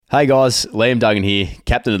Hey guys, Liam Duggan here,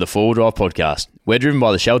 captain of the 4 Drive podcast. We're driven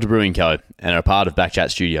by the Shelter Brewing Co. and are a part of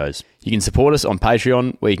Backchat Studios. You can support us on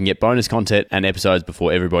Patreon, where you can get bonus content and episodes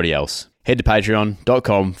before everybody else. Head to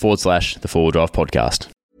patreon.com/the 4 Drive podcast.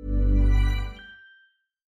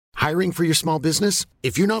 Hiring for your small business?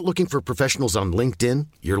 If you're not looking for professionals on LinkedIn,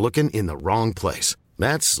 you're looking in the wrong place.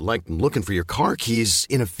 That's like looking for your car keys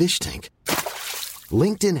in a fish tank.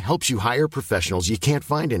 LinkedIn helps you hire professionals you can't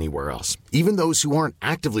find anywhere else, even those who aren't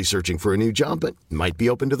actively searching for a new job but might be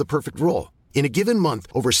open to the perfect role. In a given month,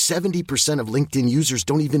 over 70% of LinkedIn users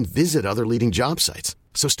don't even visit other leading job sites.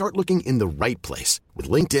 So start looking in the right place. With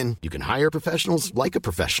LinkedIn, you can hire professionals like a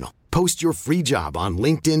professional. Post your free job on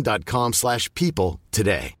linkedin.com/people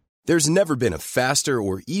today. There's never been a faster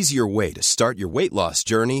or easier way to start your weight loss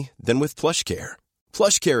journey than with PlushCare.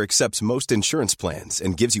 PlushCare accepts most insurance plans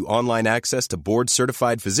and gives you online access to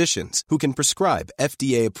board-certified physicians who can prescribe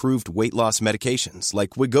FDA-approved weight loss medications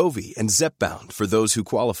like Wegovy and Zepbound for those who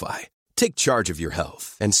qualify. Take charge of your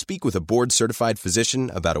health and speak with a board-certified physician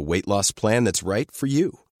about a weight loss plan that's right for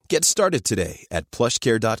you. Get started today at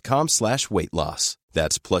plushcare.com/weight loss.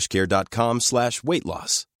 That's plushcare.com/weight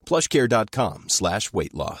loss.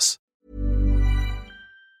 plushcare.com/weight loss.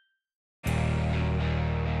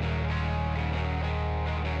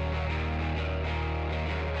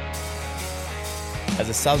 As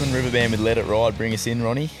a Southern River band with Let It Ride, bring us in,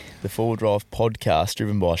 Ronnie. The 4 Drive podcast,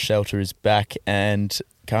 driven by Shelter, is back, and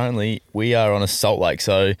currently we are on a salt lake.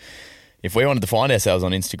 So if we wanted to find ourselves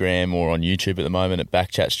on Instagram or on YouTube at the moment at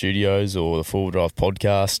Backchat Studios or the 4 Drive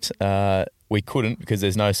podcast, we couldn't because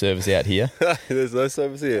there's no service out here. There's no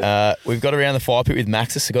service here. We've got around the fire pit with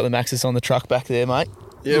Maxis. We've got the Maxis on the truck back there, mate.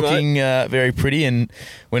 Yeah, looking very pretty, and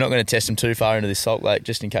we're not going to test them too far into this salt lake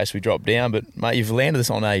just in case we drop down. But mate, you've landed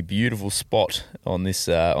us on a beautiful spot on this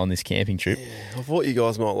camping trip. Yeah, I thought you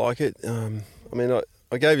guys might like it.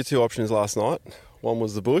 I gave you 2 options last night. One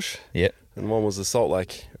was the bush, Yep. and one was the salt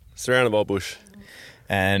lake, surrounded by bush.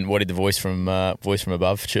 And what did the voice from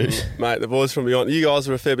above choose? Mate, the voice from beyond. You guys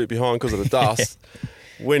were a fair bit behind because of the dust.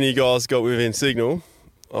 When you guys got within signal,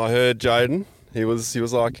 I heard Jaden. He was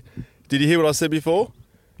like, "Did you hear what I said before?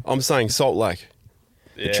 I'm saying Salt Lake."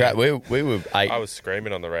 Yeah. We were eight. I was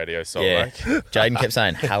screaming on the radio, Salt Lake. Jaden kept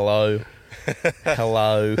saying, hello,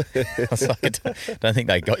 hello. I was like, I don't think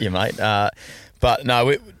they got you, mate. But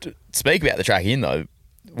no, speak about the track in, though.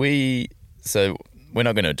 We're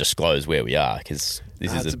not going to disclose where we are because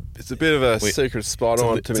it's a bit of a secret spot.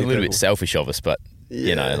 It's a little bit selfish of us, but,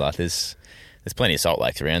 you know, like there's plenty of salt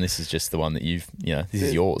lakes around. This is just the one that this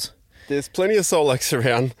is yours. There's plenty of salt lakes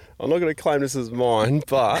around. I'm not going to claim this as mine,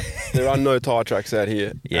 but there are no tyre tracks out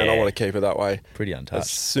here, and I want to keep it that way. Pretty untouched. As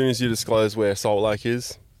soon as you disclose where Salt Lake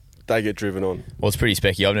is, they get driven on. Well, it's pretty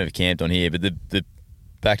specky. I've never camped on here, but the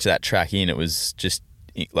back to that track in, it was just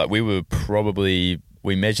like we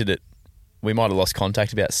measured it. We might have lost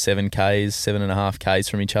contact about 7.5 Ks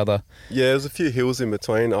from each other. Yeah, there's a few hills in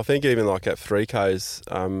between. I think even like at 3 Ks,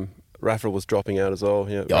 Rafa was dropping out as well.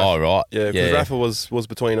 Yeah, oh, right. Yeah, because Rafa was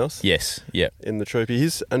between us. Yes, yeah. In the troopy.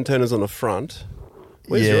 His antenna's on the front.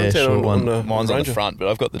 Where's your antenna on the Mine's Ranger? On the front, but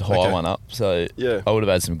I've got the high one up, so yeah. I would have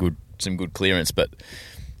had some good clearance. But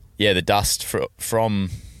yeah, the dust from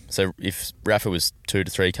so if Rafa was 2 to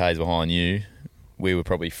 3 Ks behind you, we were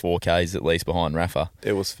probably 4 Ks at least behind Rafa.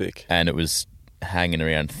 It was thick. And it was hanging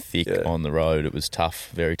around thick on the road. It was tough,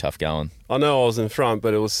 very tough going. I know I was in front,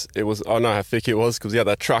 but it was. I know how thick it was because we had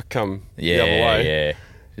that truck come the other way. Yeah,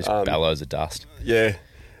 just bellows of dust. Yeah,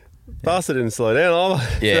 bastard didn't slow down.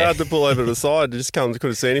 I had to pull over to the side. Just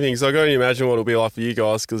couldn't see anything. So I can only imagine what it'll be like for you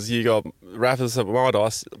guys because you got Rafa's my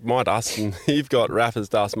dust, and you've got Rafa's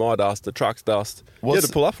dust, my dust, the truck's dust. You had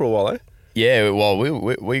to pull up for a while, eh? Yeah, well,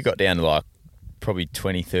 we got down to like probably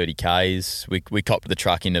 20, 30 Ks. We copped the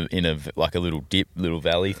truck in a like a little dip, little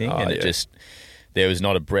valley thing, and it just there was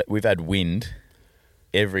not a breath. We've had wind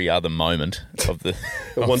every other moment of the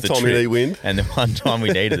one time we need wind, and the one time we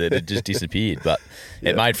needed it, it just disappeared. But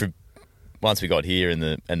it made for once we got here and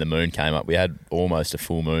the moon came up. We had almost a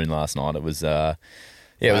full moon last night. It was it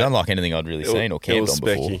was unlike anything I'd really seen or camped on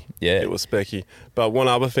before. Yeah, it was specky. But one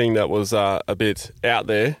other thing that was a bit out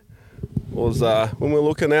there was when we were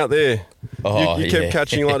looking out there. You kept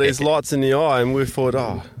catching like these lights in the eye, and we thought,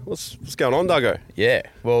 what's going on, Duggo? Yeah,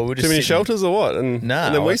 well, we're just too many shelters or what? And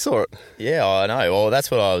then we saw it. Yeah, I know. Well, that's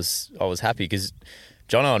what I was happy because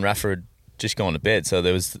Jono and Rafa had just gone to bed, so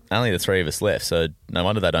there was only the 3 of us left. So no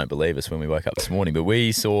wonder they don't believe us when we woke up this morning. But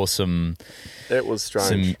we saw some. It was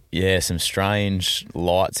strange. Some strange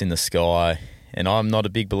lights in the sky. And I'm not a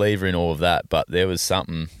big believer in all of that, but there was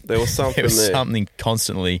something. There was something there. Something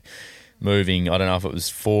constantly moving. I don't know if it was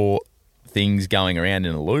things going around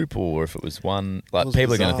in a loop, or if it was one. Like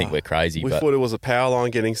people are going to think we're crazy. We but thought it was a power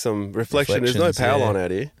line getting some reflection. There's no power line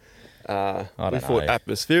out here. We thought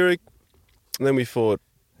atmospheric, and then we thought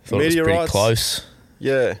it was meteorites. pretty close.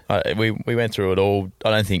 Yeah, we went through it all.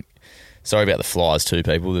 I don't think. Sorry about the flies too,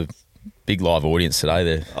 people. The big live audience today.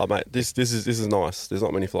 There. Oh mate, this is nice. There's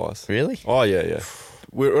not many flies. Really? Oh yeah.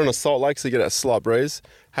 We're on a salt lake, so you get that slight breeze.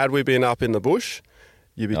 Had we been up in the bush,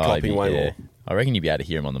 you'd be copping way more. I reckon you'd be able to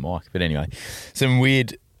hear him on the mic. But anyway, some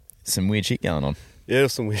weird shit going on. Yeah,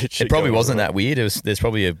 there's some weird shit. It probably wasn't that weird. There's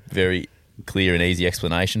probably a very clear and easy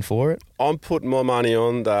explanation for it. I'm putting my money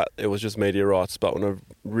on that it was just meteorites, but when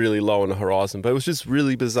really low on the horizon. But it was just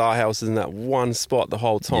really bizarre how it was in that one spot the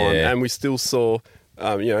whole time, and we still saw,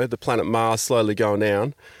 the planet Mars slowly going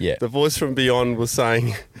down. Yeah. The voice from beyond was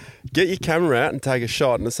saying, "Get your camera out and take a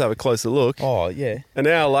shot and let's have a closer look." Oh yeah. An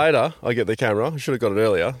hour later, I get the camera. I should have got it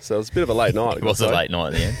earlier, so it was a bit of a late night. It was a late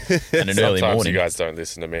night at the end, and an early Sometimes morning. you guys don't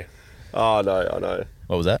listen to me. Oh no, I know.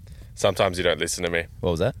 What was that? Sometimes you don't listen to me. What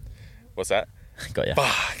was that? What's that? Got you.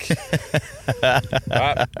 Fuck.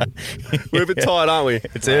 Right. We're a bit tired, aren't we?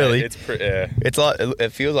 It's early. It's pretty. Yeah. It's like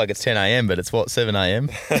it feels like it's 10 a.m, but it's what 7 a.m.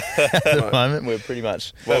 at the moment. We're pretty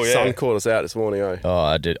much. That sun caught us out this morning, eh? Oh,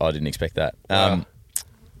 I didn't expect that. I'm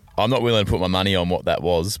not willing to put my money on what that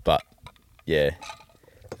was, but yeah,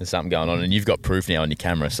 there's something going on, and you've got proof now on your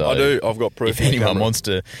camera. So I do. I've got proof. If anyone wants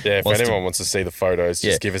to, if anyone wants to see the photos,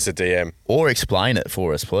 just give us a DM or explain it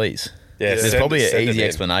for us, please. Yeah, there's probably an easy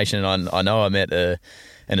explanation. I know I met an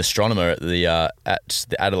astronomer at the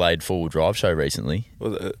Adelaide 4-wheel drive show recently.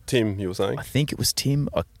 Was it Tim, you were saying? I think it was Tim.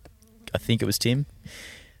 I think it was Tim.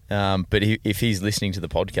 But if he's listening to the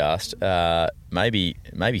podcast, maybe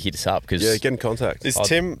hit us up because get in contact. Is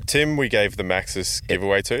Tim we gave the Maxis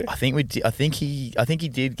giveaway to? I think we did, I think he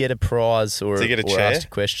did get a prize or asked a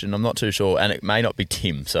question. I'm not too sure, and it may not be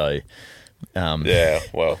Tim. So. I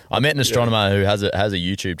met an astronomer who has a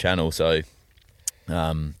YouTube channel, so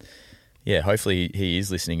hopefully he is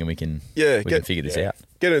listening and we can figure this out.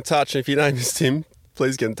 Get in touch, and if your name is Tim,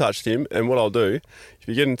 please get in touch, Tim. And what I'll do, if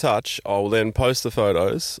you get in touch, I'll then post the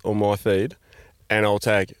photos on my feed, and I'll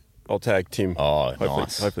tag Tim. Oh,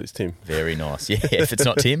 nice. Hopefully it's Tim. Very nice. Yeah, if it's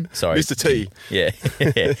not Tim, sorry, Mr. T. Yeah,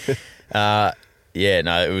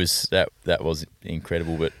 No, it was that was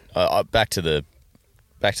incredible. But back to the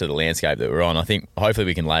landscape that we're on. I think hopefully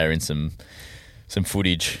we can layer in some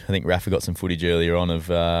footage. I think Rafa got some footage earlier on of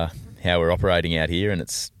how we're operating out here, and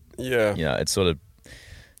it's it's sort of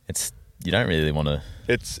you don't really want to.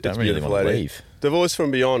 It's really beautiful. Want to leave. The voice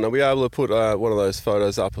from beyond. Are we able to put one of those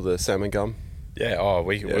photos up of the salmon gum? Yeah. Oh,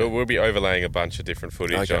 we'll be overlaying a bunch of different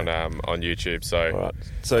footage on YouTube. So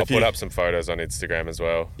I'll put up some photos on Instagram as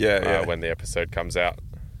well. When the episode comes out.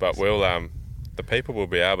 But we'll the people will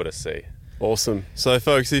be able to see. Awesome. So,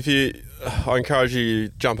 folks, I encourage you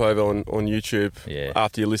to jump over on YouTube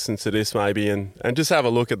after you listen to this, maybe, and just have a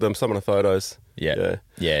look at some of the photos. Yeah,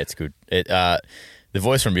 it's good. The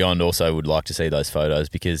voice from beyond also would like to see those photos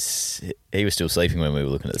because he was still sleeping when we were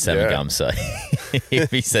looking at the salmon gum, so he'd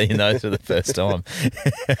be seeing those for the first time.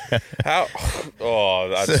 I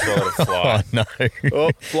just wanted to fly. Oh, no. Oh,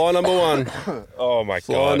 fly number one. Oh, my God.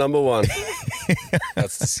 Fly number one.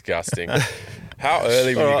 That's disgusting. How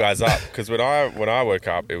early were you guys up? Because when I woke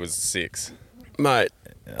up, it was 6. Mate,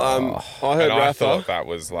 I heard Rafa. I thought that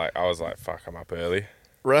was I was like, fuck, I'm up early.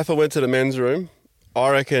 Rafa went to the men's room.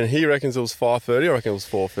 He reckons it was 5:30. I reckon it was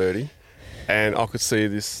 4:30. And I could see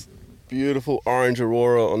this beautiful orange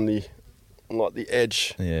aurora on the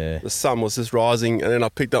edge. Yeah. The sun was just rising. And then I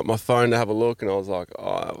picked up my phone to have a look, and I was like,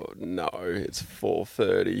 oh, no, it's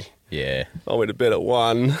 4:30. Yeah. I went to bed at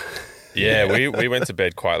 1. Yeah, we went to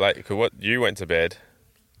bed quite late. You went to bed,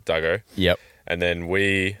 Duggo. Yep. And then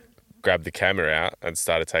we grabbed the camera out and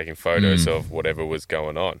started taking photos of whatever was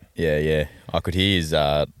going on. Yeah. I could hear his,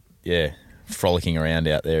 frolicking around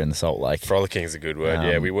out there in the Salt Lake. Frolicking is a good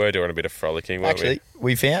word. We were doing a bit of frolicking, weren't actually,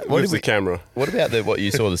 we found... What is the camera? What about what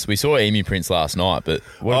you saw? We saw emu prints last night, but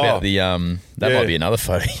what about the... that might be another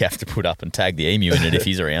photo you have to put up and tag the emu in it if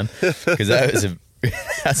he's around, because that's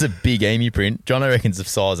a big emu print. Jono reckons of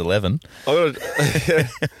size 11. I've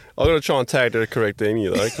got to try and tag the correct emu,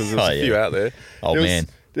 though, because there's a few out there. Man.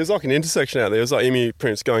 There's like an intersection out there. There's like emu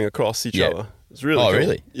prints going across each other. It's really cool.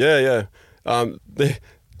 Really? Yeah.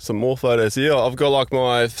 Some more photos here. I've got like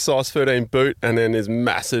my size 13 boot, and then there's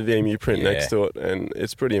massive emu print next to it, and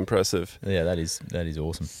it's pretty impressive. Yeah, that is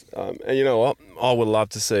awesome. And you know what? I would love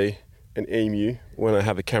to see an emu when I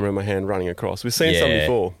have a camera in my hand running across. We've seen some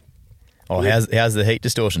before. Oh, how's the heat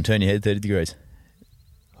distortion? Turn your head 30 degrees.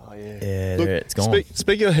 Oh, yeah. Yeah, Look, it's gone.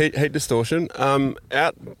 Speaking of heat distortion,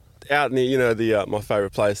 out out near, the my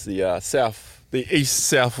favourite place, the east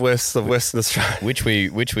southwest of Western Australia, which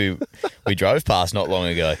we drove past not long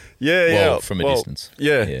ago. Yeah, from a distance.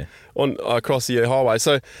 Yeah, on across the highway.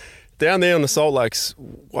 So down there on the Salt Lakes,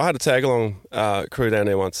 I had a tag along crew down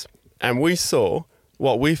there once, and we saw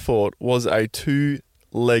what we thought was a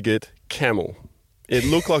 2-legged camel. It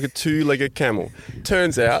looked like a 2-legged camel.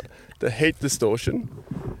 Turns out the heat distortion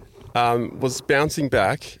was bouncing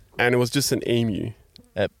back, and it was just an emu.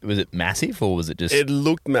 Was it massive, or was it just... It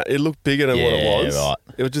looked bigger than what it was. Right.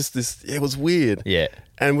 It was just this... It was weird. Yeah.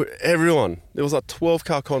 And everyone... There was like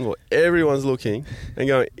 12-car convoy. Everyone's looking and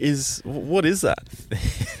going, what is that?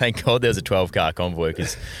 Thank God there was a 12-car convoy,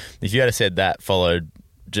 because if you had said that followed...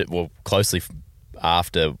 closely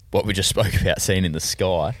after what we just spoke about seeing in the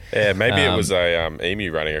sky. Yeah, maybe it was a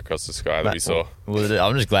emu running across the sky that we saw. Well,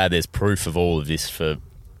 I'm just glad there's proof of all of this for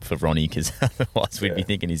Ronnie, because otherwise we'd be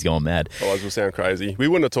thinking he's gone mad. Otherwise we'll sound crazy. We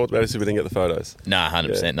wouldn't have talked about this if we didn't get the photos. Nah,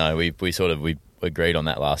 100%. Yeah. No, we agreed on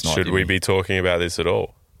that last night. Should we be talking about this at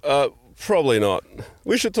all? Probably not.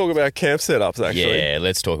 We should talk about camp setups, actually. Yeah,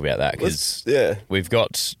 let's talk about that, because we've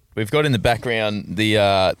got in the background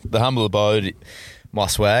the humble abode, my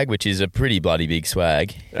swag, which is a pretty bloody big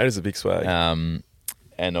swag. That is a big swag.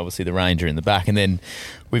 And obviously the Ranger in the back, and then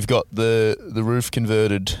we've got the roof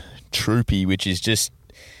converted Troopy, which is just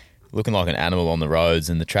looking like an animal on the roads.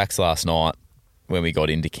 And the tracks last night when we got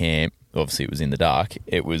into camp, obviously it was in the dark,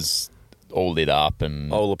 it was all lit up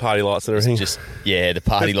and all the party lights and everything. The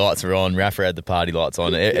party lights were on. Rafa had the party lights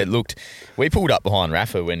on. It looked. We pulled up behind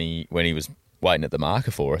Rafa when he was waiting at the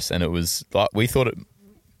marker for us, and it was like we thought it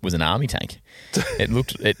was an army tank.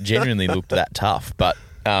 It genuinely looked that tough. But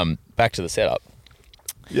back to the setup.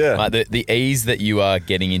 Yeah, like the ease that you are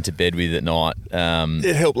getting into bed with at night.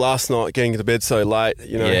 It helped last night getting to bed so late.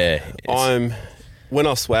 When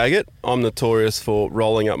I swag it, I'm notorious for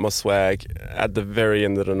rolling up my swag at the very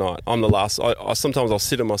end of the night. I'm the last. Sometimes I'll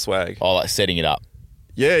sit in my swag. Oh, like setting it up.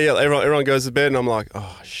 Yeah. Everyone goes to bed, and I'm like,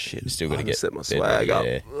 oh shit, still got to set my swag up.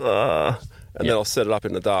 And then I'll set it up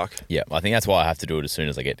in the dark. Yeah, I think that's why I have to do it as soon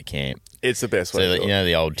as I get to camp. It's the best way. So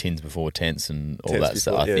the old tins before tents and all that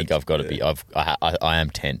stuff. I think I've got to be. I am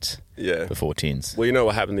tent. Yeah. Before tins. Well, you know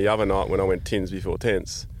what happened the other night when I went tins before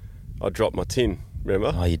tents? I dropped my tin.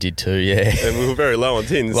 Remember? Oh, you did too, yeah. And we were very low on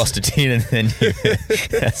tins. Lost a tin and then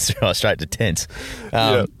that's right, straight to tents.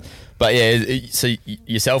 But yeah, so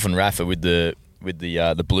yourself and Rafa with the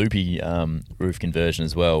bloopy roof conversion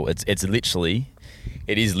as well. It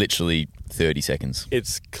is literally 30 seconds.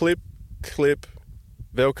 It's clip,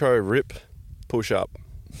 Velcro, rip, push up.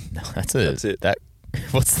 No, that's it.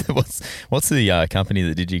 What's the company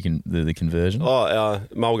that did the conversion? Oh,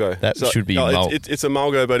 Mulgo. That should be. It's a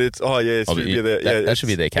Mulgo, but it should be their. That should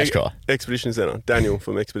be their catch cry. Expedition Centre. Daniel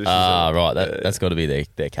from Expedition Centre. Ah, right. That's got to be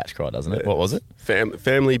their catch cry, doesn't it? What was it?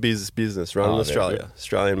 Family business run in Australia,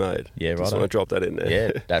 Australian made. Yeah, right. Just want to drop that in there.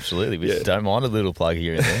 Yeah, absolutely. We don't mind a little plug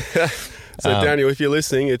here and there. So Daniel, if you're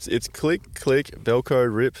listening, it's click,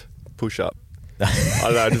 Velcro, rip, push up. I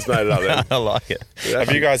don't know, I just made it up then. I like it.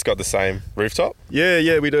 Have you guys got the same rooftop?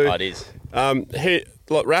 Yeah, we do. Oh, it is.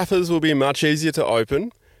 Rafa's will be much easier to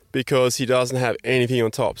open because he doesn't have anything on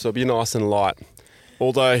top, so it'll be nice and light.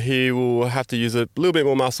 Although he will have to use a little bit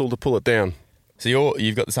more muscle to pull it down. So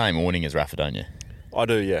you've got the same awning as Rafa, don't you? I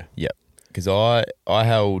do, yeah. Yep. Because I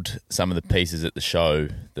held some of the pieces at the show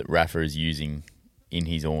that Rafa is using in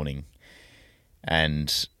his awning,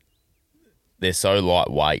 and they're so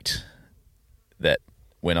lightweight that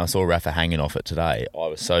when I saw Rafa hanging off it today, I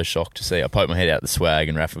was so shocked to see. I poked my head out the swag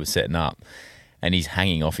and Rafa was setting up, and he's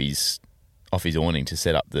hanging off his awning to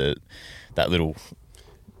set up that little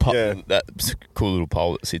that cool little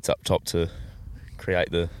pole that sits up top to create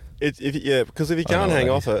the. Because if you can't hang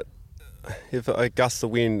off it, if a gust of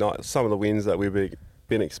wind, like some of the winds that we've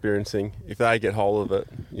been experiencing, if they get hold of it,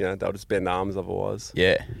 they'll just bend arms otherwise.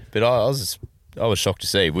 Yeah, but I was shocked to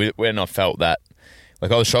see when I felt that.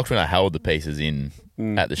 Like, I was shocked when I held the pieces in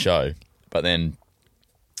at the show, but then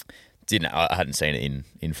I hadn't seen it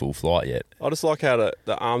in full flight yet. I just like how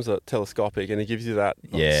the arms are telescopic and it gives you that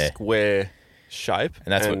square shape.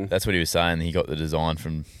 And that's what he was saying. He got the design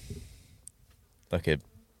from from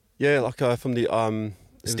the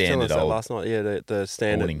standard old last night. Yeah, the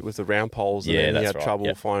standard awning with the round poles. And then he had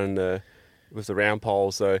trouble finding with the round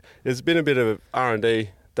poles. So there's been a bit of R&D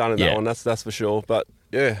done in that one. That's for sure. But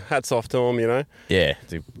yeah, hats off to him, Yeah,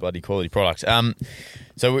 it's a bloody quality product.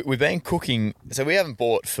 So we've been cooking. So we haven't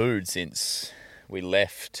bought food since we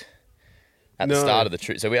left at the start of the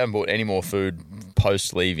trip. So we haven't bought any more food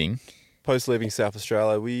post leaving. Post leaving South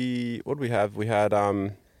Australia, what did we have? We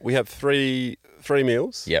had three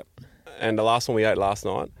meals. Yep. And the last one we ate last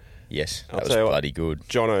night. Yes, that was bloody good.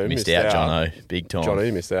 Jono missed out. Jono, big time.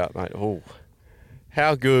 Jono missed out, mate. Oh,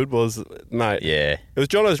 how good was it, mate? Yeah, it was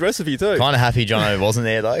Jono's recipe too. Kind of happy Jono wasn't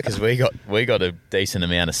there though, because we got a decent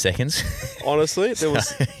amount of seconds. Honestly, there was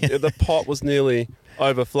the pot was nearly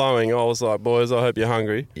overflowing. I was like, boys, I hope you're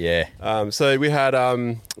hungry. Yeah. So we had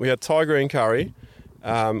Thai green curry.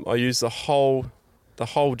 I used the whole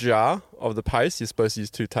jar of the paste. You're supposed to use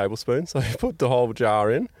 2 tablespoons, so you put the whole jar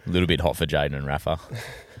in. A little bit hot for Jaden and Rafa.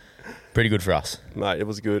 Pretty good for us, mate. It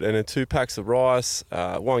was good. And then 2 packs of rice,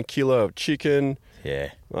 1 kilo of chicken.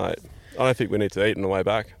 Yeah, mate. I don't think we need to eat on the way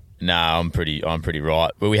back. No, I'm pretty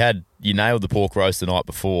right. Well, you nailed the pork roast the night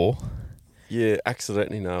before. Yeah,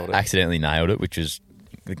 accidentally nailed it. Which was,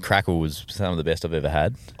 the crackle was some of the best I've ever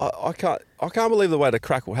had. I can't believe the way the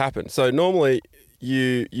crackle happened. So normally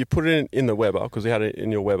you put it in the Weber, because we had it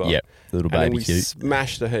in your Weber. Yep, little baby and then we cute.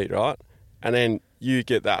 smash the heat, right? And then you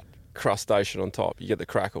get that crustation on top. You get the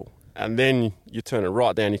crackle. And then you turn it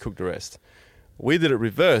right down, you cook the rest. We did it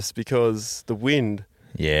reverse because the wind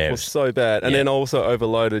was so bad. And then also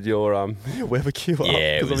overloaded your Weber queue up.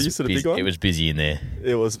 Yeah, because I'm used to the big one. It was busy in there.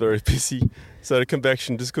 It was very busy. So the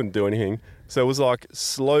convection just couldn't do anything. So it was like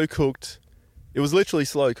slow cooked. It was literally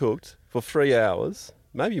slow cooked for 3 hours,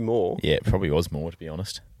 maybe more. Yeah, it probably was more, to be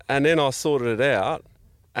honest. And then I sorted it out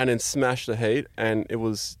and then smashed the heat. And it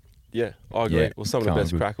was, I agree. It was some of the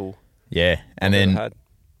best crackle. Yeah, and I've then... had.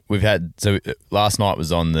 We've had, so last night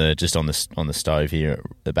was on the stove here at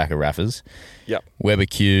the back of Rafa's. Yep. Weber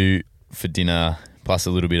Q for dinner, plus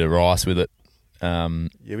a little bit of rice with it. We've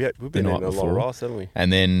been eating a lot of rice, haven't we?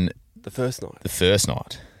 And then the first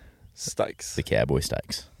night, steaks, the cowboy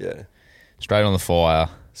steaks. Yeah. Straight on the fire.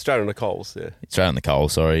 Straight on the coals. Yeah. Straight on the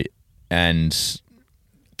coals. Sorry, and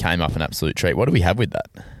came up an absolute treat. What did we have with that?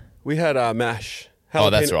 We had mash.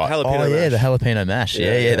 That's right. Jalapeno mash. The jalapeno mash.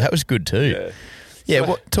 Yeah, that was good too. Yeah.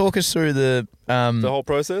 Yeah, talk us through the whole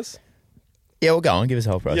process? Yeah, well, go on. Give us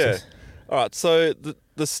the whole process. Yeah. All right, so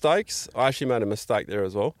the steaks, I actually made a mistake there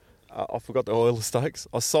as well. I forgot to oil the steaks.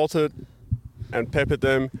 I salted and peppered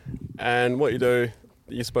them, and what you do,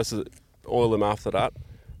 you're supposed to oil them after that.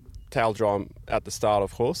 Towel dry them at the start,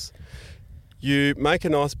 of course. You make a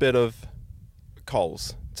nice bed of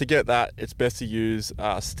coals. To get that, it's best to use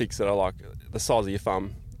sticks that are like the size of your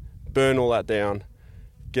thumb. Burn all that down,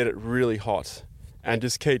 get it really hot, and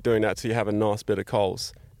just keep doing that till you have a nice bed of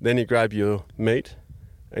coals. Then you grab your meat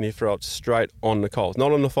and you throw it straight on the coals.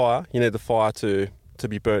 Not on the fire. You need the fire to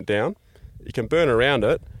be burnt down. You can burn around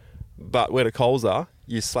it, but where the coals are,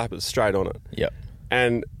 you slap it straight on it. Yep.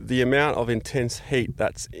 And the amount of intense heat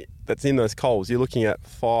that's in those coals, you're looking at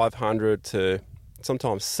 500 to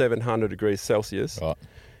sometimes 700 degrees Celsius. Right.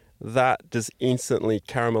 That just instantly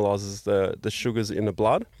caramelizes the sugars in the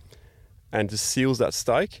blood and just seals that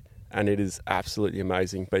steak. And it is absolutely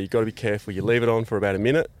amazing. But you've got to be careful. You leave it on for about a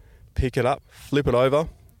minute, pick it up, flip it over,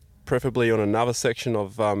 preferably on another section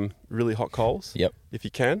of really hot coals, if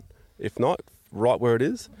you can. If not, right where it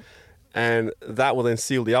is. And that will then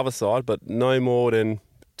seal the other side, but no more than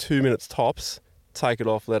 2 minutes tops. Take it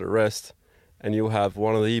off, let it rest, and you'll have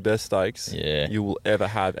one of the best steaks you will ever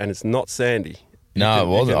have. And it's not sandy. No, it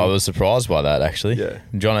wasn't. I was surprised by that, actually. Yeah.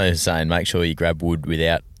 Jono is saying make sure you grab wood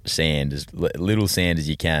without sand, as little sand as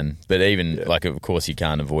you can, but even of course you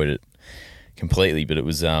can't avoid it completely, but it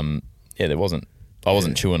was there wasn't, I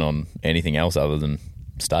wasn't chewing on anything else other than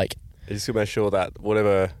steak. You just got to make sure that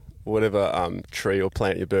whatever tree or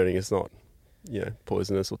plant you're burning is not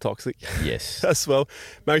poisonous or toxic. Yes. As well,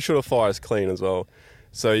 make sure the fire is clean as well.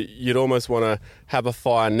 So you'd almost want to have a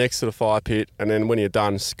fire next to the fire pit, and then when you're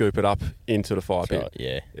done, scoop it up into the fire pit. Right,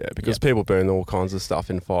 yeah, because people burn all kinds of stuff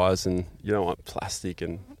in fires, and you don't want plastic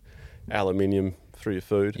and aluminium through your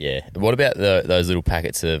food. Yeah. What about those little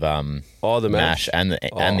packets of the mash and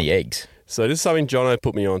the eggs? So this is something Jono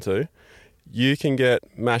put me onto. You can get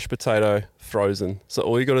mashed potato frozen. So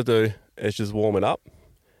all you got to do is just warm it up.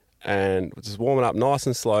 And just warm it up nice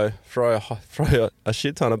and slow. Throw a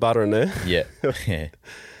shit ton of butter in there. Yeah.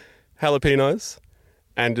 Jalapenos.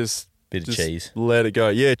 And just cheese. Let it go.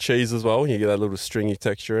 Yeah, cheese as well. You get that little stringy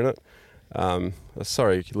texture in it.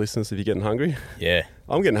 Sorry, listeners, if you're getting hungry. Yeah.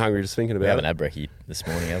 I'm getting hungry just thinking about it. We haven't had brekkie this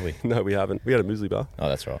morning, have we? No, we haven't. We had a muesli bar. Oh,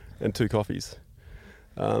 that's right. And 2 coffees.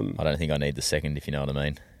 I don't think I need the second, if you know what I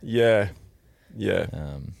mean. Yeah.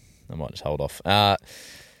 I might just hold off. So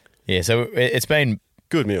it's been...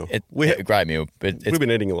 Good meal. Great meal. But we've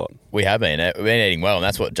been eating a lot. We have been. We've been eating well, and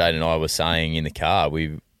that's what Jade and I were saying in the car.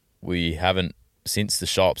 We haven't, since the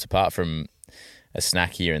shops, apart from a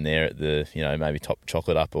snack here and there at the, maybe top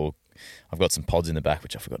chocolate up, or I've got some pods in the back,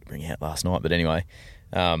 which I forgot to bring out last night. But anyway,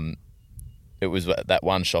 it was that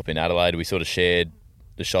one shop in Adelaide. We sort of shared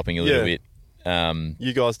the shopping a little bit.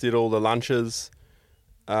 You guys did all the lunches.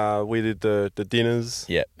 We did the dinners.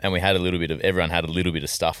 Yeah, and we had everyone had a little bit of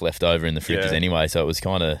stuff left over in the fridges anyway, so it was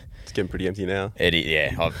kind of... It's getting pretty empty now.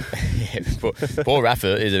 Poor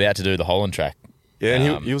Rafa is about to do the Holland track. Yeah,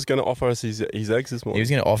 and he was going to offer us his eggs this morning. He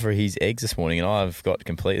was going to offer his eggs this morning, and I've got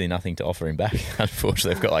completely nothing to offer him back.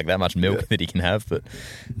 Unfortunately, I've got like that much milk that he can have. But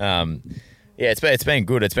it's been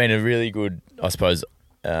good. It's been a really good, I suppose.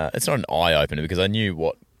 It's not an eye opener because I knew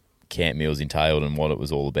what camp meals entailed and what it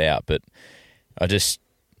was all about. But I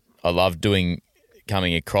love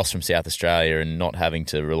coming across from South Australia and not having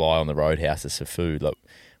to rely on the roadhouses for food. Like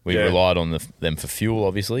we relied on them for fuel,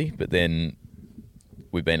 obviously, but then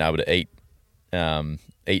we've been able to eat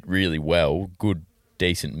really well, good,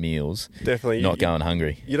 decent meals. Definitely. Not going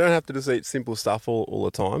hungry. You don't have to just eat simple stuff all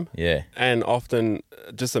the time. Yeah. And often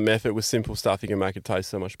just a method with simple stuff, you can make it taste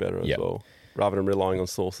so much better as well, rather than relying on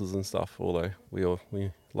sauces and stuff, although we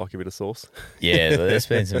like a bit of sauce. Yeah, there's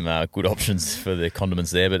been some good options for the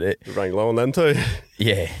condiments there. But we're running low on them too.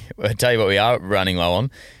 Yeah. I'll tell you what we are running low on.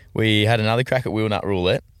 We had another crack at wheel nut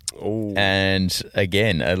roulette. Ooh. And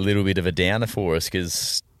again, a little bit of a downer for us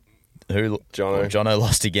because... Jono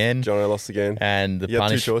lost again. Jono lost again. And he had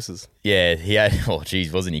two choices. Yeah, he had... Oh,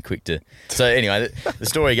 geez, wasn't he quick to... So anyway, the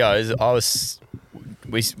story goes,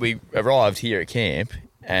 we arrived here at camp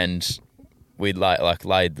and we'd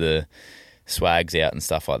laid the swags out and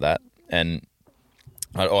stuff like that. And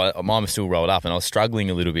mine was still rolled up and I was struggling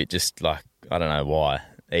a little bit, just like, I don't know why.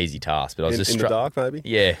 Easy task. But I was just... In the dark, maybe?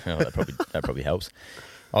 Yeah, that probably helps.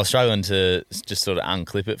 I was struggling to just sort of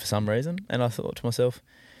unclip it for some reason. And I thought to myself...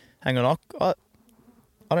 Hang on, I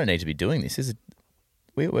don't need to be doing this.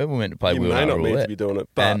 We were meant to play wheel nut roulette. You may not need to be doing it,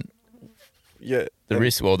 but the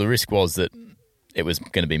risk was that it was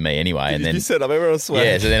going to be me anyway. And then you set up everyone's swag.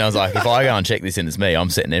 Yeah, so then I was like, if I go and check this and it's me,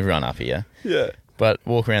 I'm setting everyone up here. Yeah. But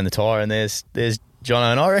walk around the tyre and there's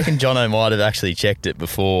Jono, and I reckon Jono might have actually checked it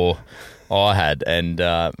before I had, and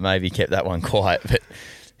maybe kept that one quiet. But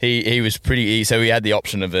he was pretty. So we had the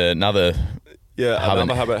option of another. Yeah,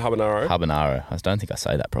 habanero. Habanero. I don't think I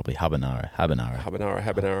say that properly. Habanero.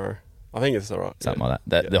 I think it's all right. Something like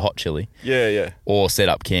that. The hot chili. Yeah. Or set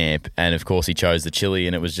up camp, and of course he chose the chili,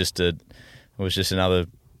 and it was just another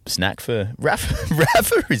snack for Rafa.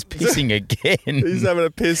 Rafa is pissing again. He's having a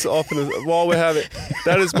piss off while we're having.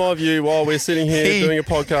 That is my view. While we're sitting here doing a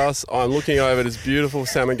podcast, I'm looking over this beautiful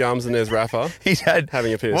salmon gums, and there's Rafa. He's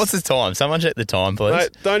having a piss. What's the time? Someone check the time, please. Mate,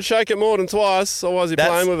 don't shake it more than twice, otherwise you're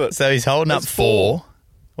playing with it. So he's holding up 4.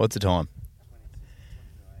 What's the time?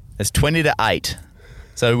 It's 20 to 8.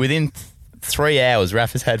 So within 3 hours,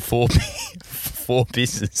 Rafa's had 4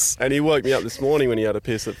 pisses. And he woke me up this morning when he had a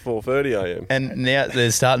piss at 4:30 a.m. And now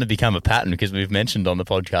there's starting to become a pattern because we've mentioned on the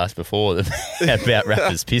podcast before about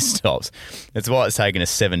Rafa's piss stops. That's why it's taken us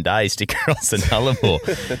 7 days to cross the Nullarbor.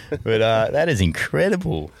 But that is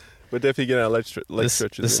incredible. We're definitely getting our leg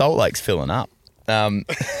stretches. The Salt Lake's filling up. Where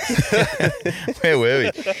were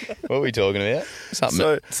we? What were we talking about?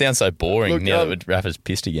 Something sounds so boring now that Rafa's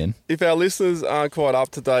pissed again. If our listeners aren't quite up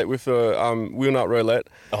to date with wheel nut roulette,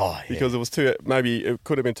 because it was it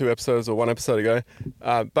could have been 2 episodes or 1 episode ago.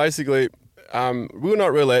 Basically, wheel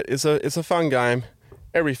nut roulette is a fun game.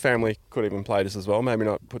 Every family could even play this as well. Maybe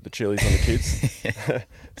not put the chilies on the kids.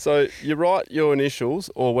 So you write your initials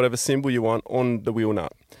or whatever symbol you want on the wheel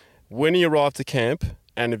nut. When you arrive to camp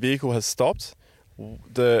and the vehicle has stopped,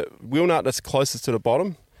 the wheel nut that's closest to the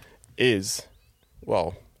bottom is,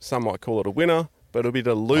 well, some might call it a winner, but it'll be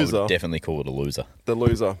the loser. I would definitely call it a loser. The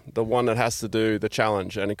loser, the one that has to do the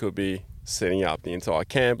challenge, and it could be setting up the entire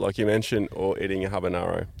camp, like you mentioned, or eating a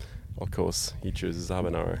habanero. Of course, he chooses a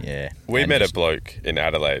habanero. Yeah. We met a bloke in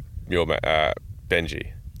Adelaide,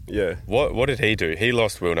 Benji. Yeah. What did he do? He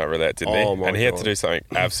lost wheel nut roulette, didn't he? And he had to do something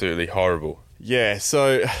absolutely horrible. Yeah,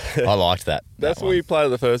 so I liked that. That's when we played it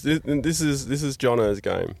the first. This is Jono's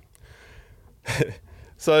game.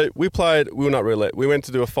 So we played wheel nut roulette. We went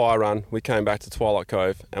to do a fire run. We came back to Twilight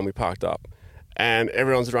Cove and we parked up. And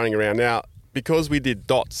everyone's running around. Now, because we did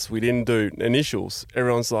dots, we didn't do initials.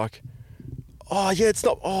 Everyone's like, oh, yeah, it's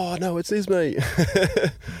not. Oh, no, it's me. We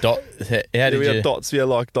had dots. Yeah,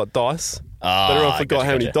 like dice. But everyone forgot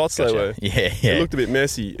how many dots they were. Yeah. It looked a bit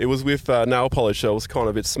messy. It was with nail polish, so it was kind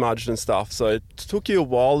of a bit smudged and stuff. So it took you a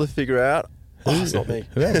while to figure out. Oh, it's not me.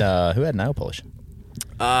 Who had nail polish?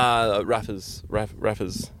 Rafa's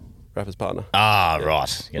partner.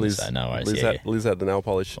 Right. Liz, say no worries. Liz had the nail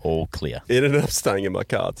polish. All clear. It ended up staying in my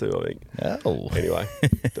car too, I think. Oh. Anyway,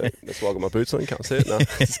 that's why I got my boots on. You can't see it. No,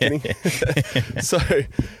 just kidding.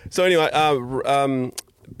 So anyway,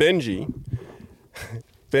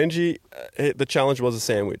 Benji, the challenge was a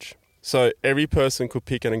sandwich. So every person could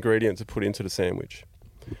pick an ingredient to put into the sandwich.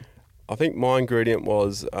 I think my ingredient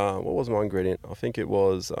was, what was my ingredient? I think it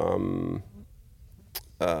was, what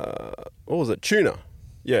was it? Tuna.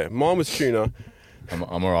 Yeah, mine was tuna. I'm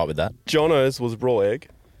all right with that. Jono's was raw egg.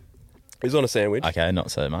 It was on a sandwich. Okay,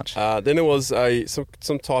 not so much. Then there was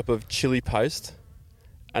some type of chili paste.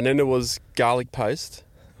 And then there was garlic paste.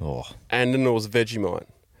 Oh. And then there was Vegemite.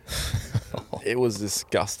 It was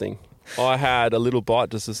disgusting. I had a little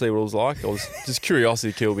bite just to see what it was like. I was just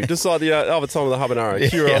curiosity killed me. Just like the other time with the habanero.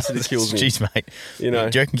 Curiosity kills me. Jeez, mate. You know.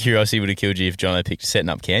 Do you reckon curiosity would have killed you if Jono picked setting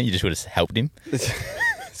up camp? You just would have helped him?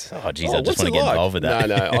 Oh, jeez, I just want to get involved with that.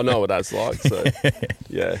 No, I know what that's like. So,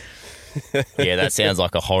 yeah. Yeah, that sounds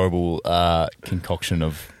like a horrible concoction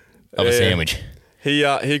of a sandwich.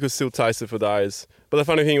 He could still taste it for days. But the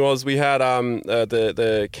funny thing was, we had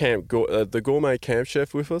the gourmet camp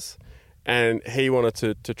chef with us, and he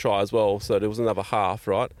wanted to try as well. So there was another half,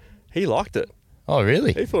 right? He liked it. Oh,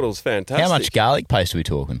 really? He thought it was fantastic. How much garlic paste are we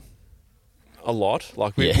talking? A lot.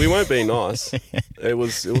 Like we weren't being nice. It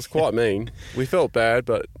was quite mean. We felt bad,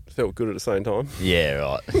 but felt good at the same time. Yeah,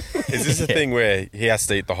 right. Is this a thing where he has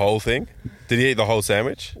to eat the whole thing? Did he eat the whole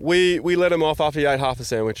sandwich? We let him off after he ate half a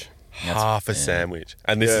sandwich. Half a sandwich,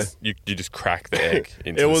 and this is you just crack the egg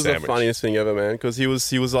into it the was sandwich. The funniest thing ever, man, because he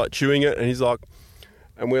was like chewing it, and he's like,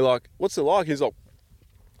 and we're like, what's it like? He's like,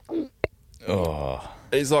 oh,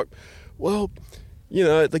 and he's like, well, you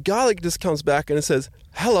know, the garlic just comes back and it says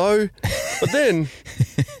hello, but then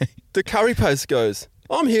the curry paste goes,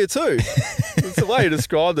 I'm here too. That's the way he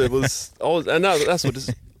described it. That's what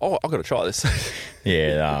just. Oh, I've got to try this.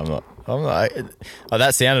 Yeah, no, I'm not.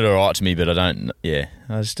 That sounded all right to me, but I don't. Yeah,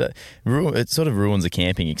 I just it sort of ruins the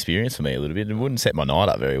camping experience for me a little bit. It wouldn't set my night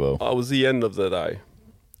up very well. It was the end of the day.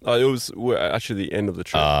 It was actually the end of the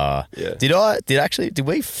trip. Yeah. Did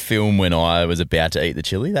we film when I was about to eat the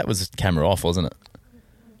chili? That was camera off, wasn't it?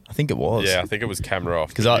 I think it was. Yeah, I think it was camera off.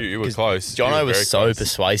 Because you were close. Jono was so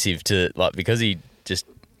persuasive because he just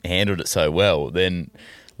handled it so well. Then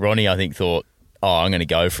Ronnie, I think, thought, oh, I'm going to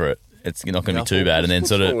go for it. It's not going to be too bad. And then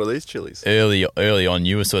sort of these chilies? early on,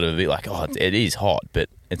 you were sort of a bit like, oh, it is hot, but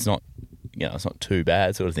it's not, it's not too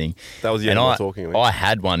bad, sort of thing. That was the end of talking about. I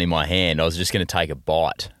had one in my hand. I was just going to take a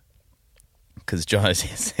bite because Jono's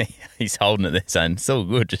he's holding it there saying, it's all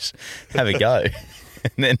good, just have a go.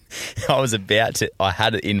 And then I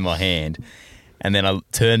had it in my hand, and then I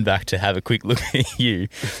turned back to have a quick look at you,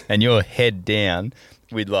 and your head down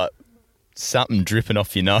with like something dripping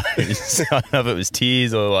off your nose. I don't know if it was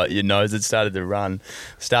tears or like your nose had started to run,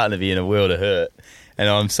 starting to be in a world of hurt. And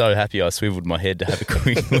I'm so happy I swiveled my head to have a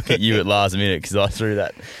quick look at you at last minute because I threw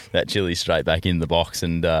that chili straight back in the box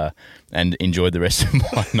and enjoyed the rest of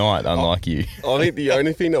my night, unlike you. I think the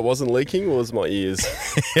only thing that wasn't leaking was my ears.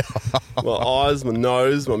 My eyes, my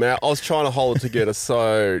nose, my mouth. I was trying to hold it together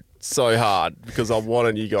so hard because I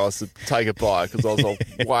wanted you guys to take a bite because I was like,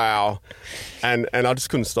 wow. And I just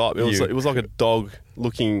couldn't stop. It was like a dog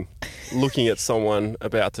looking at someone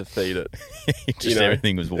about to feed it.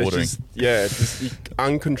 Everything was watering. Just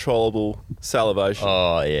uncontrollable salivation.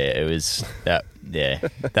 Oh yeah, it was that. Yeah,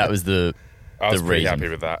 that was the. I was pretty happy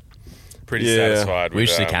with that. Pretty satisfied.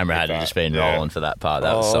 Wish the camera had just been rolling for that part.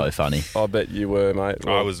 That was so funny. I bet you were, mate.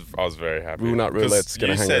 Well, I was very happy. Real Nut Roulette's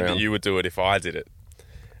going to hang around. You said that you would do it if I did it,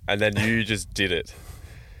 and then you just did it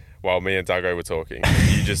while me and Duggo were talking.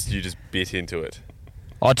 You just bit into it.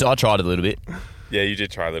 I tried it a little bit. Yeah, you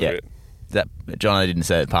did try a little bit. That Jono didn't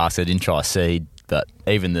say it past. I didn't try seed, but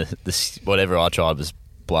even the whatever I tried was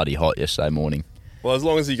bloody hot yesterday morning. Well, as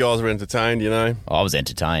long as you guys were entertained, I was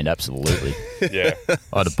entertained, absolutely. Yeah.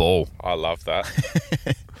 I had a ball. I love that.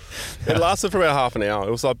 It lasted for about half an hour.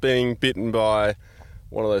 It was like being bitten by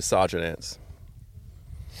one of those sergeant ants.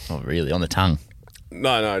 Oh, really? On the tongue?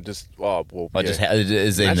 No, just... Oh, well, I just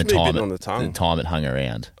is in the time on the tongue. The time it hung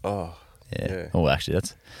around. Oh, yeah. Oh, actually,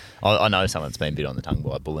 that's... I know someone's been bit on the tongue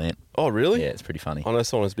by a bull ant. Oh, really? Yeah, it's pretty funny. I know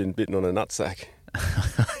someone's been bitten on a nutsack.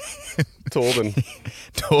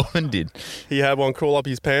 Torben did. He had one crawl up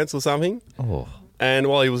his pants or something. Oh. And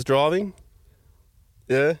while he was driving,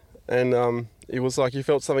 and it was like he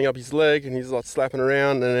felt something up his leg and he's like slapping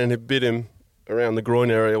around and then it bit him around the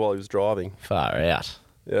groin area while he was driving. Far out.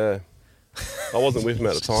 Yeah. I wasn't with him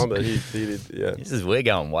at the time, but he did, yeah. We're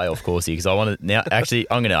going way off course here because I want to... Now, actually,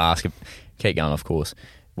 I'm going to ask him... Keep going off course.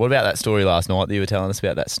 What about that story last night that you were telling us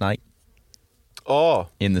about that snake? Oh.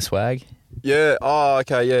 In the swag? Yeah. Oh,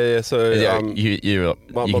 okay. Yeah. So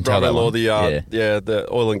my brother-in-law, the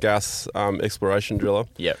oil and gas exploration driller.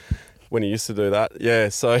 Yep. When he used to do that, yeah.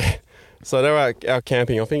 So they were out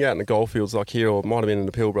camping. I think out in the goldfields, like here, or it might have been in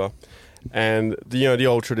the Pilbara. and the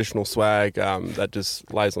old traditional swag that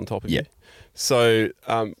just lays on top of you. So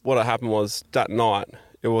what had happened was that night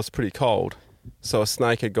it was pretty cold, so a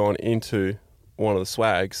snake had gone into one of the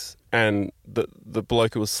swags, and the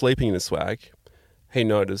bloke who was sleeping in the swag, he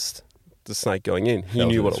noticed the snake going in. He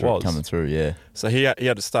knew what it was coming through. Yeah. So he had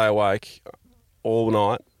to stay awake all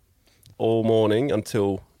night, all morning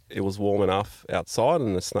until it was warm enough outside,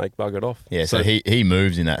 and the snake buggered off. Yeah. So he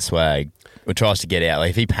moves in that swag, or tries to get out.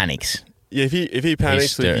 Like if he panics. Yeah, if he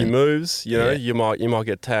panics, if he moves, you might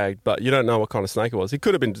get tagged, but you don't know what kind of snake it was. It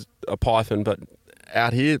could have been a python, but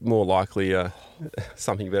out here, more likely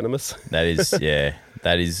something venomous.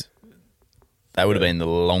 That would have been the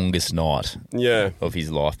longest night of his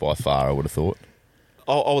life by far, I would have thought.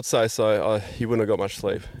 I would say so. He wouldn't have got much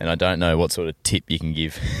sleep. And I don't know what sort of tip you can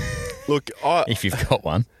give. Look, if you've got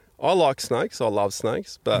one. I like snakes. I love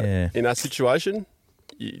snakes. But in that situation,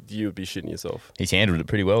 you would be shitting yourself. He's handled it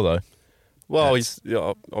pretty well, though. Well,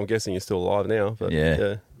 I'm guessing he's still alive now. But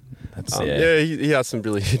yeah. He has some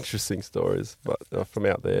really interesting stories, but from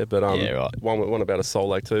out there. But right. One about a soul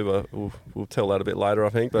lake too. But we'll tell that a bit later, I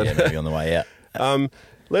think. But maybe on the way out.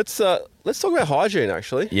 Let's talk about hygiene.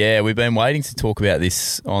 Actually, yeah, we've been waiting to talk about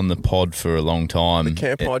this on the pod for a long time. The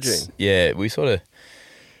camp hygiene. Yeah, we sort of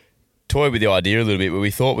toyed with the idea a little bit, but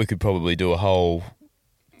we thought we could probably do a whole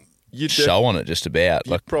show on it. Just about.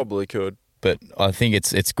 You probably could. But I think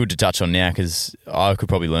it's good to touch on now because I could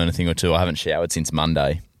probably learn a thing or two. I haven't showered since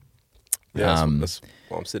Monday. Yeah, that's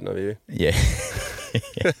why I'm sitting over here. Yeah.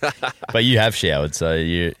 But you have showered, so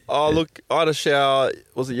you... Oh, look, I had a shower,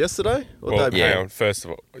 was it yesterday? First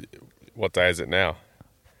of all, what day is it now?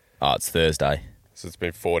 Oh, it's Thursday. So it's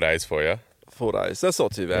been 4 days for you? 4 days. That's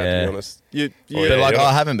not too bad, to be honest.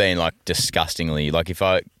 I haven't been, disgustingly...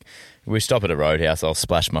 If we stop at a roadhouse, I'll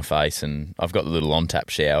splash my face, and I've got the little on-tap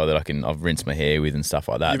shower that I've rinsed my hair with and stuff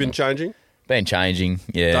like that. You've been changing? Been changing,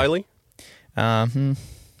 yeah. Daily?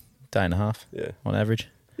 Day and a half, on average.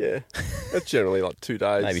 Yeah, that's generally 2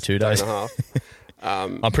 days. Maybe 2 days. Day and a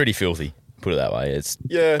half. I'm pretty filthy, put it that way.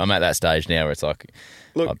 I'm at that stage now where it's look,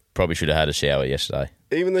 I probably should have had a shower yesterday.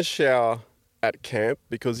 Even the shower at camp,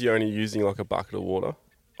 because you're only using a bucket of water,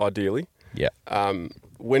 ideally. Yeah.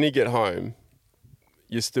 When you get home,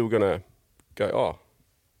 you're still going to go, oh,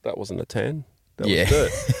 that wasn't a tan. That was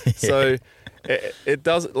dirt. So it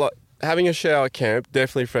does, having a shower at camp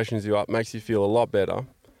definitely freshens you up, makes you feel a lot better,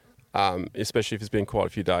 especially if it's been quite a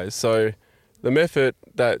few days. So the method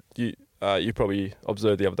that you probably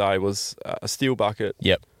observed the other day was a steel bucket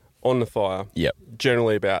on the fire,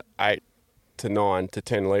 generally about 8 to 9 to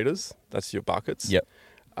 10 litres. That's your buckets. Yep.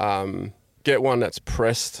 Get one that's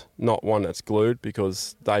pressed, not one that's glued,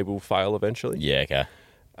 because they will fail eventually. Yeah, okay.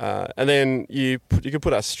 And then you can put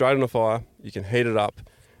that straight on the fire. You can heat it up.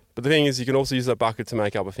 But the thing is, you can also use that bucket to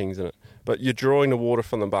make other things in it. But you're drawing the water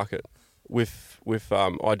from the bucket with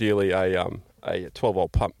ideally a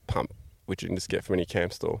 12-volt pump, which you can just get from any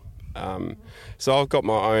camp store. So I've got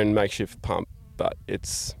my own makeshift pump, but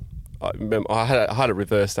I had it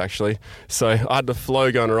reversed actually. So I had the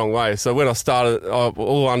flow going the wrong way. So when I started, I was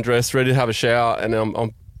all undressed, ready to have a shower, and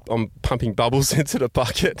I'm pumping bubbles into the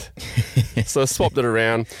bucket. So I swapped it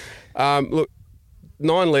around. Look,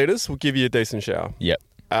 9 litres will give you a decent shower. Yep.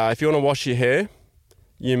 If you want to wash your hair,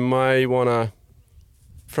 you may want to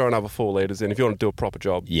throw another 4 litres in if you want to do a proper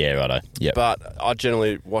job. Yeah, righto. Yep. But I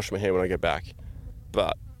generally wash my hair when I get back.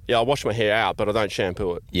 But yeah, I wash my hair out, but I don't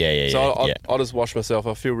shampoo it. So I just wash myself.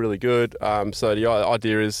 I feel really good. So the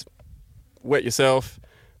idea is wet yourself,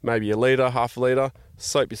 maybe a litre, half a litre,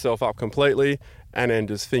 soap yourself up completely, and then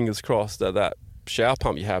just fingers crossed that shower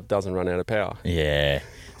pump you have doesn't run out of power. Yeah.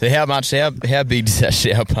 So how big does that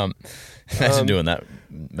shower pump? Imagine doing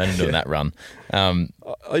that run. I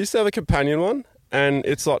used to have a companion one, and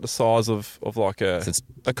it's like the size of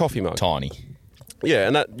a coffee mug. Tiny. Yeah,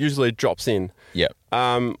 and that usually drops in. Yeah.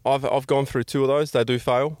 I've gone through 2 of those. They do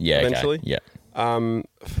fail eventually. Okay. Yeah. I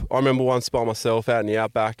remember once by myself out in the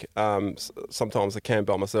Outback. Sometimes I camp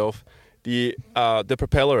by myself. The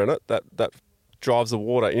propeller in it that drives the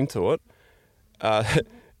water into it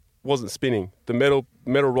wasn't spinning. The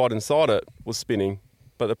metal rod inside it was spinning,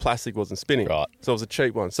 but the plastic wasn't spinning. Right. So it was a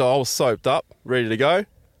cheap one. So I was soaped up, ready to go.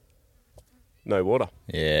 No water.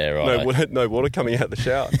 Yeah, right. No water coming out of the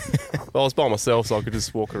shower. I was by myself, so I could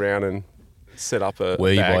just walk around and set up a.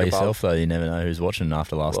 Were you bag by above. yourself though? You never know who's watching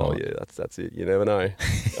after last night. Yeah, that's it. You never know.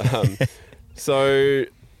 So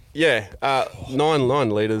yeah, 9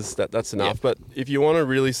 litres. That's enough. Yep. But if you want to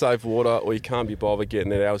really save water, or you can't be bothered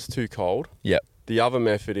getting it out, it's too cold. Yep. The other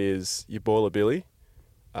method is you boil a billy.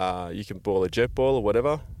 You can boil a jet boil or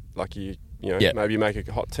whatever. Maybe you make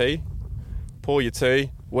a hot tea, pour your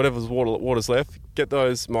tea, whatever's water's left, get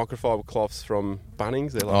those microfiber cloths from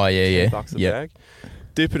Bunnings. They're like $10 a bag.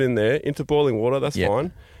 Dip it in there into boiling water. That's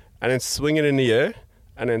fine. And then swing it in the air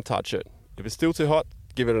and then touch it. If it's still too hot,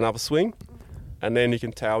 give it another swing. And then you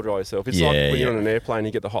can towel dry yourself. It's like when you're on an airplane,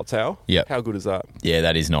 you get the hot towel. Yep. How good is that? Yeah,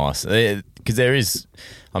 that is nice. Because there is,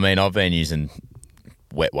 I mean, I've been using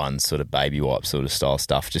wet ones, sort of baby wipe sort of style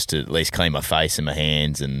stuff, just to at least clean my face and my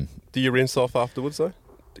hands. And do you rinse off afterwards though?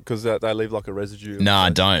 Because they leave like a residue. No, I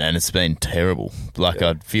don't, and it's been terrible. Like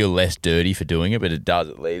I'd feel less dirty for doing it, but it does.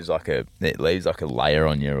 It leaves like a layer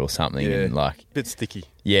on you or something, and like a bit sticky.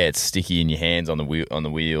 Yeah, it's sticky in your hands on the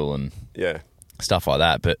wheel and stuff like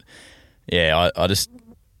that. But yeah, I just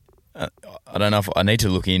I don't know if I need to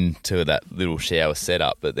look into that little shower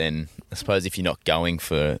setup. But then I suppose if you're not going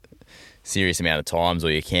for a serious amount of times,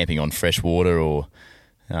 or you're camping on fresh water, or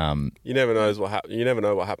you never know You never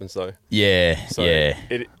know what happens though. Yeah, so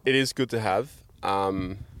It is good to have.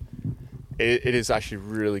 It is actually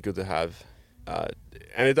really good to have,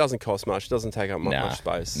 and it doesn't cost much. It doesn't take up much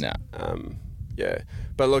space. No.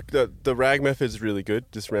 But look, the rag method is really good.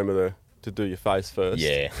 Just remember to do your face first.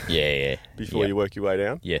 Yeah. Before you work your way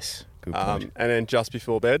down. Yes. Good point. And then just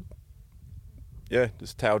before bed,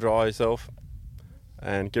 just towel dry yourself.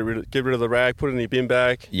 And get rid of the rag, put it in your bin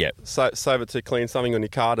bag. Yeah. Save it to clean something on your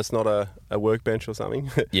car that's not a workbench or something.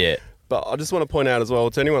 Yeah. But I just want to point out as well,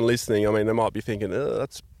 to anyone listening, I mean, they might be thinking,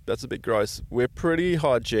 that's a bit gross. We're pretty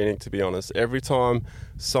hygienic, to be honest. Every time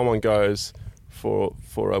someone goes for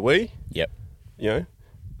a wee,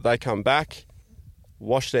 they come back,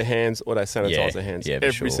 wash their hands, or they sanitize their hands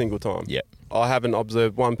every single time. Yep. I haven't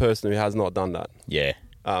observed one person who has not done that. Yeah.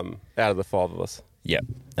 Out of the 5 of us. Yep.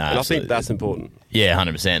 No, and I think that's important. Yeah,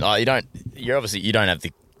 100%. You don't have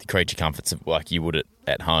the creature comforts of like you would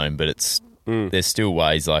at home, but it's there's still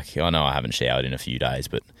ways. Like I know I haven't showered in a few days,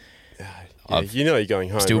 but you're going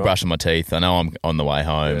home. Still right? brushing my teeth. I know I'm on the way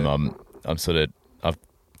home. Yeah.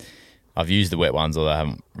 I've used the wet ones, although I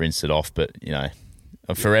haven't rinsed it off. But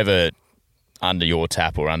I'm forever under your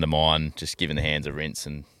tap or under mine, just giving the hands a rinse,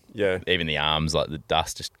 and even the arms, like the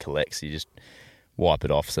dust just collects. You just wipe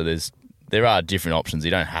it off. So there are different options.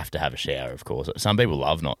 You don't have to have a shower, of course. Some people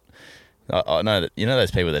love not. I know that those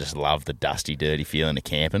people that just love the dusty, dirty feeling of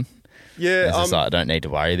camping. Yeah, it's just like I don't need to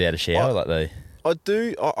worry about a shower. I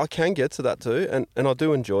do. I can get to that too, and I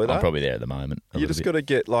do enjoy that. I'm probably there at the moment. You just got to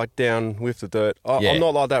get like down with the dirt. I'm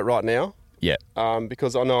not like that right now. Yeah.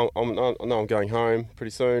 Because I know I'm going home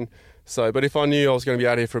pretty soon. So, but if I knew I was going to be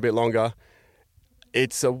out here for a bit longer,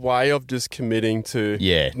 it's a way of just committing to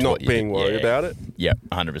not being worried about it. Yep,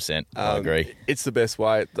 100%. I agree. It's the best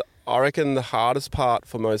way. I reckon the hardest part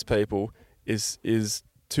for most people is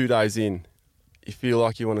 2 days in. You feel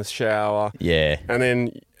like you want to shower. Yeah. And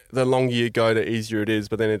then the longer you go, the easier it is.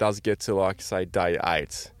 But then it does get to like, say, day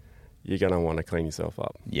 8. You're going to want to clean yourself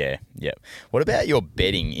up. Yeah. What about your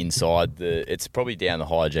bedding inside it's probably down the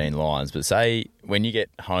hygiene lines, but say when you get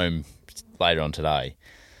home later on today,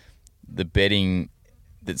 the bedding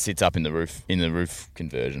that sits up in the roof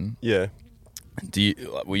conversion. Yeah.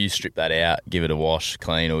 Will you strip that out, give it a wash,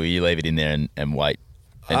 clean, or will you leave it in there and wait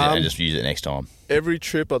and just use it next time? Every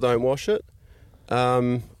trip I don't wash it.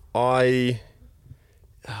 I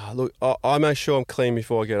make sure I'm clean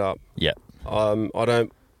before I get up. Yeah. I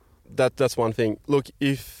don't. That's one thing. Look,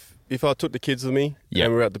 if I took the kids with me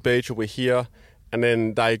and we're at the beach or we're here, and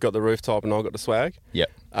then they got the rooftop and I got the swag.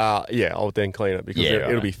 Yep. I'll then clean it because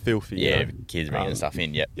it'll be filthy. Yeah, kids bringing stuff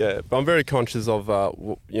in. Yep. Yeah, but I'm very conscious of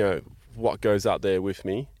what goes up there with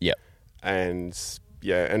me. Yep. And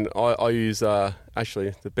I use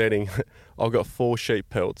actually the bedding. I've got 4 sheep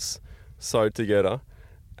pelts sewed together,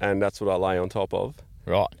 and that's what I lay on top of.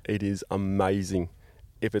 Right. It is amazing.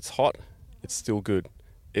 If it's hot, it's still good.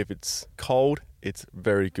 If it's cold, it's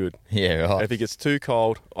very good. Yeah, right. If it gets too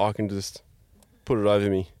cold, I can just put it over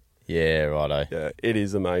me. Yeah, righto. Yeah, it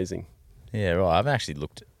is amazing. Yeah, right. I haven't actually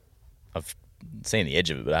looked. I've seen the edge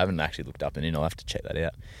of it, but I haven't actually looked up and in. I'll have to check that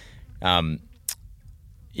out.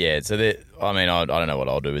 So I don't know what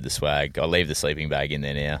I'll do with the swag. I'll leave the sleeping bag in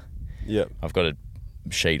there now. Yeah. I've got a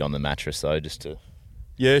sheet on the mattress though, just to...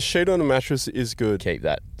 Yeah, sheet on the mattress is good. Keep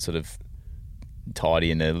that sort of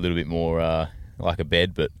tidy and a little bit more like a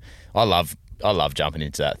bed, but I love jumping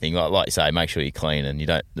into that thing. Like you say, make sure you're clean, and you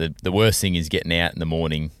don't... The worst thing is getting out in the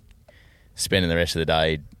morning, spending the rest of the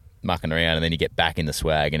day mucking around, and then you get back in the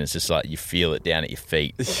swag and it's just like you feel it down at your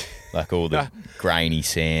feet, like all the grainy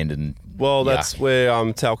sand and Well, yuck. That's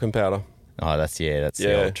where talcum powder. Oh, that's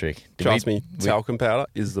the old trick. Trust me, talcum powder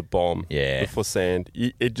is the bomb. Yeah. For sand.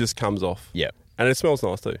 It just comes off. Yep. And it smells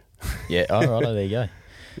nice too. Yeah, all right, there you go.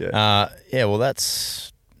 Yeah. Well,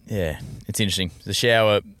 that's yeah, it's interesting. The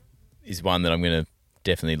shower is one that I'm going to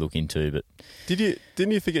definitely look into. But didn't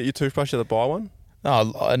you forget your toothbrush at the buy one?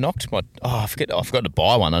 No, I knocked my. I forgot to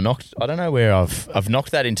buy one. I don't know where I've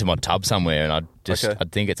knocked that into my tub somewhere, and I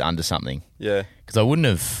think it's under something. Yeah, because I wouldn't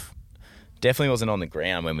have. Definitely wasn't on the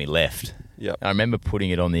ground when we left. Yeah, I remember putting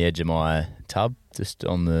it on the edge of my tub, just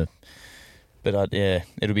on the. But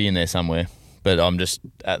it'll be in there somewhere. But I'm just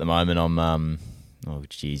at the moment. I'm oh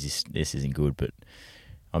jeez, this isn't good. But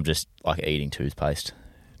I'm just like eating toothpaste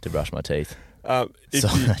to brush my teeth.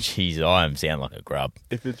 Jeez, I sound like a grub.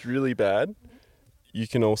 If it's really bad, you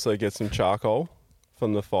can also get some charcoal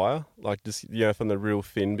from the fire, like just from the real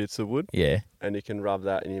thin bits of wood. Yeah, and you can rub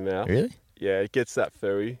that in your mouth. Really? Yeah, it gets that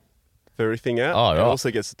furry thing out. Oh, right. It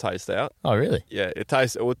also gets the taste out. Oh, really? Yeah, it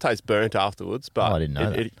tastes burnt afterwards, but I didn't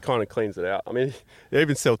know that. It kind of cleans it out. I mean, they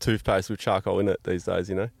even sell toothpaste with charcoal in it these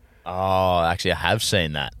days. Oh, actually, I have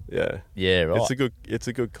seen that. Yeah. Yeah, right. It's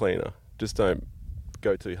a good cleaner. Just don't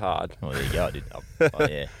go too hard. Oh, there you go.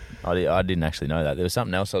 I didn't actually know that. There was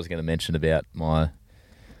something else I was going to mention about my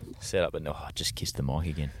setup, but no, I just kissed the mic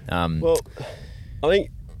again. Well, I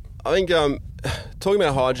think talking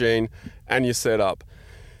about hygiene and your setup,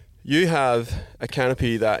 you have a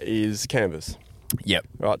canopy that is canvas. Yep.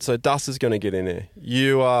 Right, so dust is going to get in there.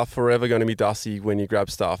 You are forever going to be dusty when you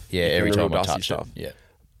grab stuff. Yeah, every time I touch stuff. Yeah.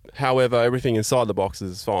 However, everything inside the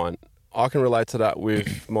boxes is fine. I can relate to that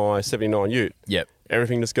with my 79 Ute. Yep.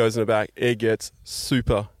 Everything just goes in the back. It gets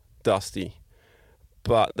super dusty.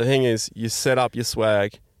 But the thing is, you set up your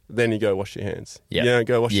swag, then you go wash your hands. Yep. You don't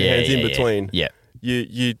go wash your hands in between. Yeah.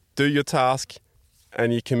 You do your task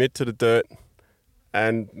and you commit to the dirt,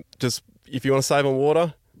 and just if you want to save on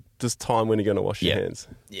water, just time when you're going to wash your hands.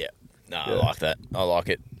 Yeah. No, I like that. I like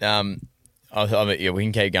it. We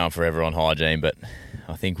can keep going forever on hygiene, but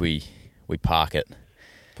I think we park it.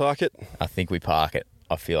 Park it? I think we park it.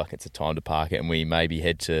 I feel like it's a time to park it, and we maybe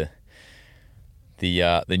head to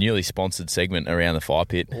the newly sponsored segment around the fire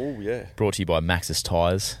pit. Oh, yeah. Brought to you by Maxxis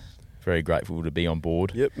Tyres. Very grateful to be on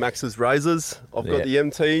board. Yep, Maxxis Razors. I've got the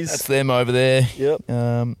MTs. That's them over there.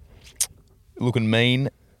 Yep. Looking mean.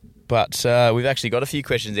 But we've actually got a few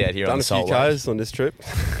questions out here on the Salt Lake. Done a few Ks on this trip.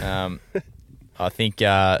 I think,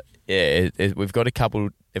 we've got a couple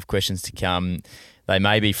of questions to come. They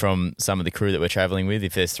may be from some of the crew that we're travelling with.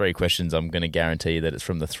 If there's 3 questions, I'm going to guarantee you that it's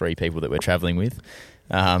from the 3 people that we're travelling with.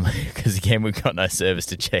 Because, again, we've got no service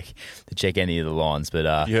to check any of the lines.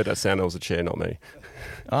 But you heard that sound, it was a chair, not me.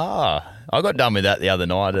 I got done with that the other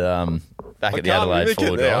night back at the Adelaide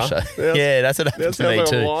 4-wheel drive show. Yeah, that's what happened to me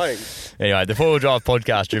too. Lying. Anyway, the 4-wheel drive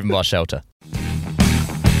podcast driven by Shelter.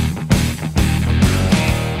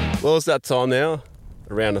 Well, it's that time now.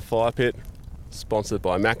 Around the fire pit, sponsored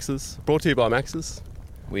by Maxxis. Brought to you by Maxxis.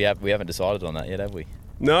 We haven't decided on that yet, have we?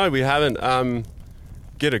 No, we haven't.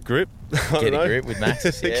 Get a grip. Get a grip with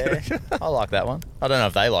Maxxis. Yeah, I like that one. I don't know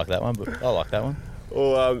if they like that one, but I like that one.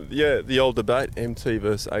 Or the old debate: MT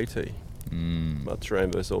versus AT. Mud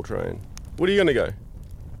terrain versus all terrain. What are you going to go?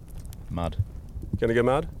 Mud. Going to go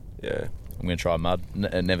mud? Yeah. I'm going to try mud.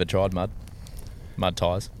 Never tried mud. Mud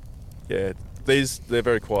tyres. Yeah, they're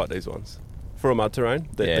very quiet. These ones for a mud terrain,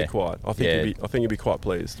 they're quiet. I think you'd be quite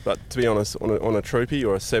pleased. But to be honest, on a Troopy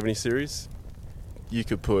or a 70 series, you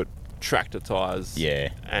could put tractor tyres. Yeah.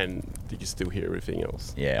 And you can still hear everything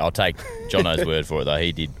else. Yeah, I'll take Jono's word for it though.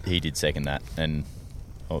 He did second that, and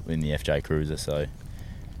in the FJ Cruiser, so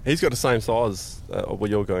he's got the same size of where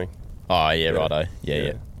you're going. Oh yeah, righto.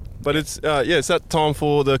 Yeah. But it's it's that time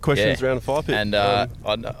for the questions around the fire pit. And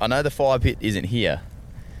I know the fire pit isn't here.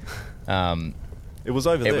 It was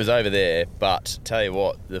over there. It was over there, but tell you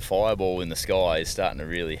what, the fireball in the sky is starting to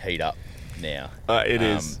really heat up now. It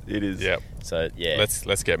is. Yep. So yeah,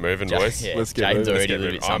 let's get moving, boys. Yeah, let's get James moving. already a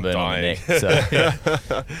little bit sunburned on the neck.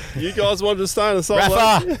 So. You guys wanted to stay in the Salt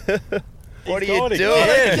Lake. What are you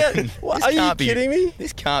doing? Are you kidding me?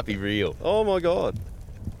 This can't be real. Oh my god,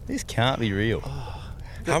 this can't be real.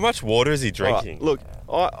 How much water is he drinking? Right, look,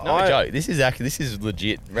 no joke. This is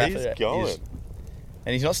legit. He's going.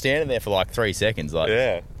 And he's not standing there for like 3 seconds.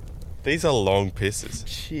 Yeah. These are long pisses.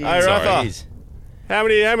 Jeez. Hey, Rafa, how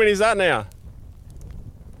many is that now?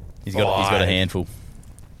 He's got a handful.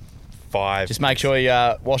 5. Just make sure you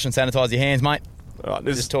wash and sanitise your hands, mate. All right,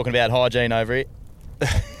 just talking about hygiene over here.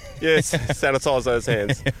 Yes, sanitise those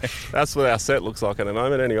hands. That's what our set looks like at the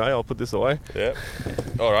moment. Anyway, I'll put this away. Yeah.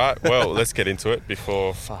 All right. Well, let's get into it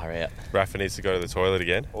before far out. Rafa needs to go to the toilet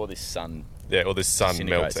again. Or this sun. Yeah, or this sun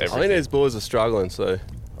melts everything. I think these boys are struggling, so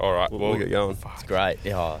all right, we'll get going. It's great.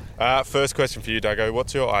 Yeah. First question for you, Duggo.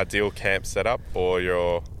 What's your ideal camp setup, or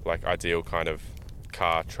your ideal kind of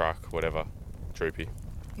car, truck, whatever, Troopy?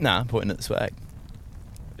 Nah, I'm pointing at the swag.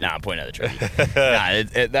 No, I'm pointing at the tree.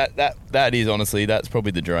 That is honestly, that's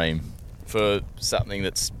probably the dream for something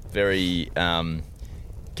that's very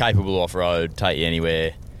capable off-road, take you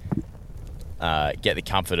anywhere, get the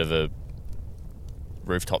comfort of a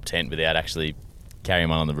rooftop tent without actually carrying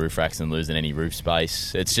one on the roof racks and losing any roof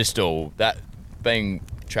space. It's just all that,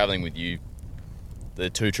 travelling with you, the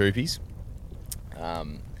two troopies,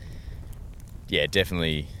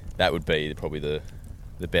 definitely that would be probably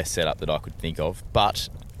the best setup that I could think of. But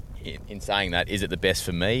in saying that, is it the best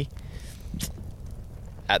for me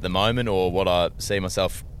at the moment, or what I see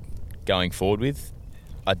myself going forward with?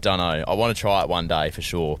 I don't know. I want to try it one day for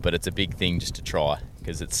sure, but it's a big thing just to try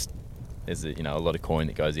because there's a lot of coin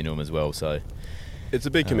that goes into them as well. So it's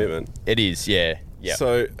a big commitment. It is, yeah.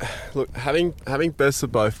 So, look, having best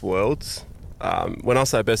of both worlds. When I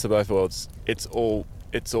say best of both worlds, it's all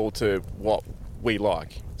to what we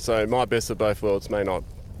like. So my best of both worlds may not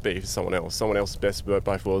be for someone else. Someone else's best of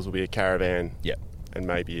both worlds will be a caravan, and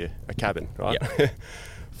maybe a cabin, right? Yep.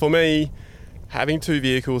 For me, having two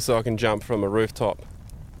vehicles so I can jump from a rooftop,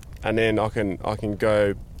 and then I can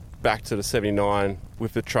go back to the 79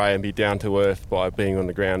 with the tray and be down to earth by being on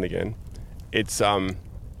the ground again. It's I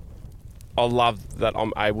love that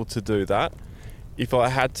I'm able to do that. If I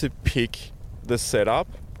had to pick the setup,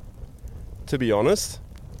 to be honest,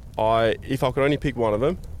 if I could only pick one of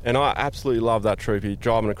them, and I absolutely love that troopy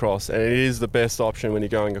driving across, and it is the best option when you're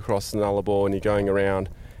going across the Nullarbor and you're going around.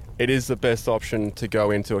 It is the best option to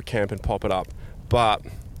go into a camp and pop it up. But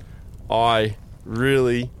I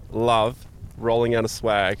really love rolling out a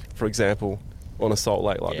swag, for example, on a salt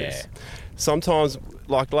lake like this. Sometimes,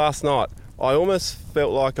 like last night, I almost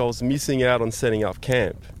felt like I was missing out on setting up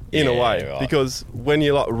camp in a way, right. Because when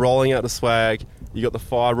you're like rolling out the swag, you got the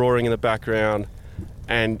fire roaring in the background,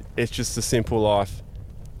 and it's just a simple life,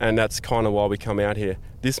 and that's kind of why we come out here.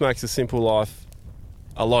 This makes a simple life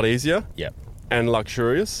a lot easier, and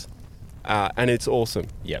luxurious, and it's awesome.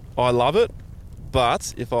 I love it,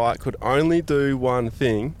 but if I could only do one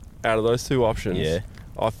thing out of those two options,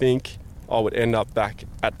 I think I would end up back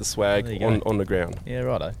at the swag on the ground. Yeah,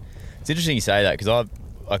 righto. It's interesting you say that because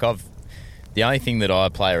I've the only thing that I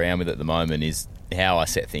play around with at the moment is how I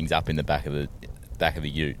set things up in the back of the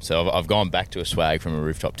ute. So I've gone back to a swag from a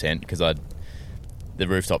rooftop tent because the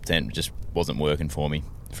rooftop tent just wasn't working for me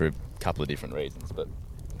for a couple of different reasons. But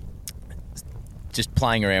just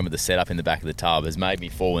playing around with the setup in the back of the tub has made me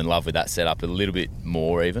fall in love with that setup a little bit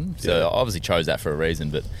more even. So I obviously chose that for a reason,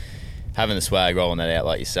 but having the swag, rolling that out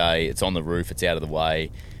like you say, it's on the roof, it's out of the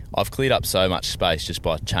way. I've cleared up so much space just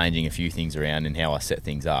by changing a few things around in how I set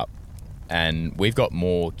things up. And we've got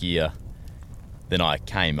more gear than I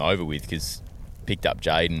came over with because picked up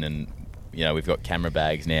Jaden and, we've got camera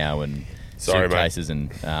bags now and suitcases, and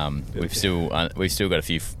we've still got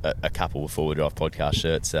a couple of Forward Drive podcast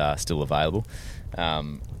shirts still available.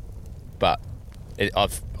 But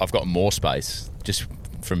I've got more space just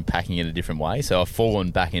from packing it a different way. So I've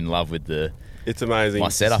fallen back in love with it's amazing. My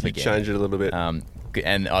setup again. Change it a little bit.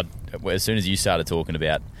 And as soon as you started talking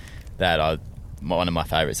about that, one of my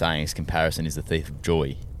favourite sayings, comparison is the thief of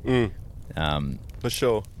joy. For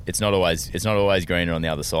sure. It's not always greener on the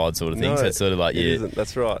other side, sort of thing. So it's sort of like it isn't.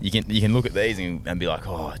 That's right. You can look at these and be like,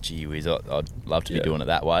 oh, gee whiz, I'd love to be doing it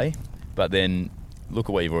that way. But then look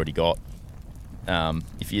at what you've already got.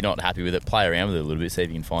 If you're not happy with it, play around with it a little bit, see if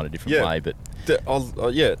you can find a different way. But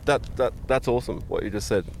that's awesome. What you just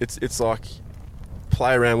said. It's like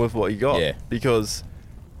play around with what you got. Yeah. Because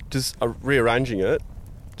just rearranging it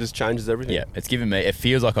just changes everything. Yeah. It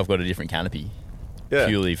feels like I've got a different canopy. Yeah.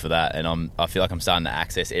 Purely for that, and I feel like I'm starting to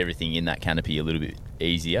access everything in that canopy a little bit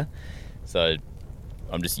easier. So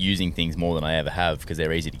I'm just using things more than I ever have because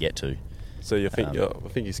they're easy to get to. So I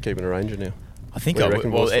think he's keeping a Ranger now. I think I would.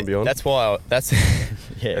 Well, that's why. That's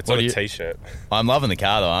yeah. It's on a t-shirt. I'm loving the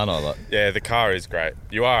car though, aren't I? Like, yeah, the car is great.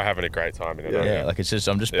 You are having a great time in it. Yeah, like it's just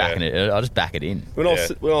I'm just backing it. I just back it in. When I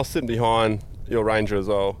was sitting behind your Ranger as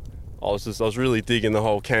well, I was really digging the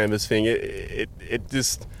whole canvas thing. It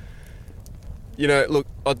just. Look,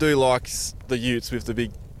 I do like the utes with the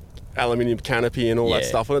big aluminium canopy and all that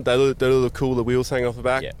stuff on it. They look cool, the wheels hang off the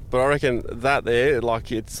back. Yeah. But I reckon that there,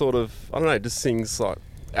 like, it's sort of, I don't know, it just sings like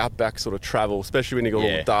Outback sort of travel, especially when you got all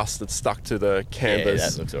the dust that's stuck to the canvas. Yeah,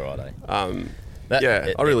 that looks alright,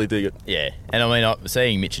 I really dig it. Yeah, and I mean,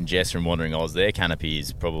 seeing Mitch and Jess from Wandering Oz, their canopy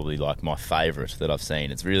is probably like my favourite that I've seen.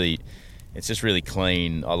 It's just really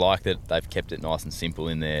clean. I like that they've kept it nice and simple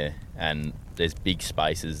in there, and there's big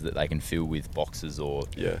spaces that they can fill with boxes or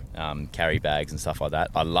carry bags and stuff like that.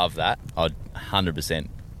 I love that. I'd 100%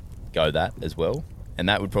 go that as well, and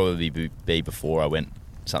that would probably be before I went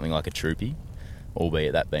something like a troopy.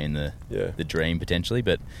 albeit that being the dream potentially.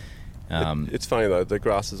 But it's funny though, the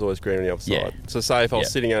grass is always green on the other side. So say if I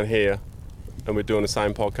was sitting out here and we're doing the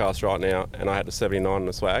same podcast right now and I had a 79 and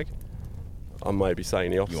a swag, I may be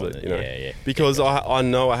saying the opposite, because I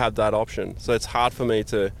know I have that option. So it's hard for me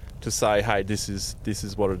to say, hey, this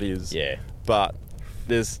is what it is. Yeah. But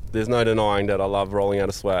there's no denying that I love rolling out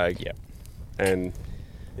a swag. Yeah. And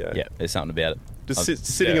there's something about it. Just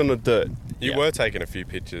sitting on the dirt. You were taking a few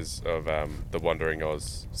pictures of the Wandering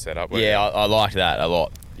Oz setup. I like that a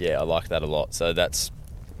lot. Yeah, I like that a lot. So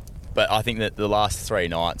but I think that the last 3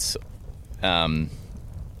 nights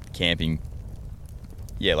camping,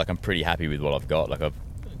 I'm pretty happy with what I've got.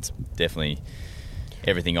 It's definitely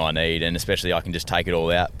everything I need, and especially I can just take it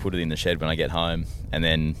all out, put it in the shed when I get home, and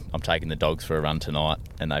then I'm taking the dogs for a run tonight,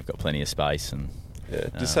 and they've got plenty of space. And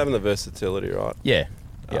just having the versatility, right? Yeah.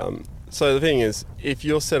 So the thing is, if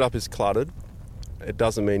your setup is cluttered, it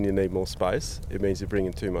doesn't mean you need more space. It means you're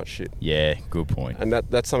bringing too much shit. Yeah, good point. And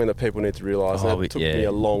that's something that people need to realise. It took me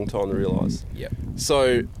a long time to realise. Yeah.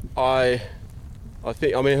 So I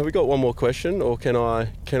think. I mean, have we got one more question, or can I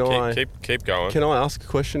keep going? Can I ask a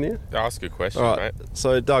question here? Ask a question, all right, mate.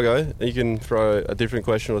 So Duggo, you can throw a different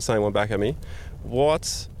question or the same one back at me.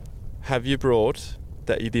 What have you brought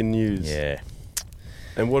that you didn't use? Yeah.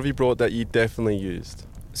 And what have you brought that you definitely used?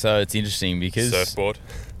 So it's interesting because surfboard.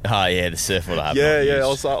 Oh yeah, the surfboard I have. I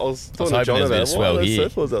was talking to John about swell here.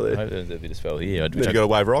 Surfboards out there. I hope there's a bit of swell here. Did you go to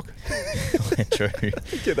Wave Rock? True.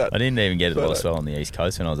 Get that. I didn't even get a lot of swell on the East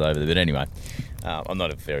Coast when I was over there. But anyway, I'm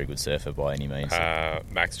not a very good surfer by any means.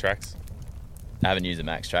 Max Tracks. I haven't used the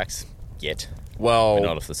Max Tracks yet. Well, we're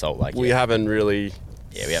not off the Salt Lake yet. We haven't really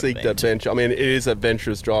seeked adventure. I mean, it is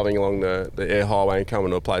adventurous driving along the air highway and coming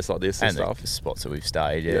to a place like this and stuff. The spots that we've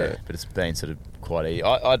stayed, but it's been sort of quite easy.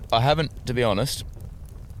 I haven't, to be honest.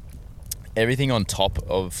 Everything on top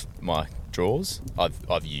of my drawers,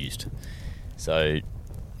 I've used. So,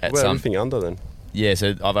 everything under then? Yeah,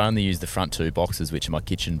 so I've only used the front 2 boxes, which are my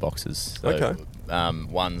kitchen boxes. So, okay.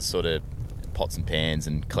 One's sort of pots and pans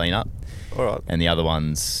and clean up. All right. And the other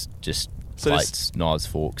one's just plates, knives,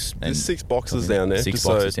 forks. There's 6 boxes down there. 6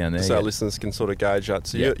 boxes down there. So our listeners can sort of gauge that.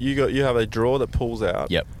 So you have a drawer that pulls out.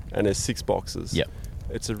 Yep. And there's 6 boxes. Yep.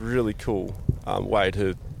 It's a really cool way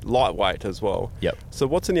to lightweight as well. Yep. So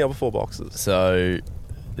what's in the other 4 boxes? So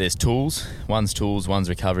there's tools. One's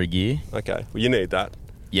recovery gear. Okay. Well, you need that.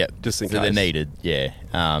 Yep. Just in case. They're needed,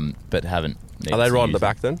 but haven't. Are they right at the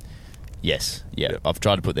back then? Yes. Yeah. Yep. I've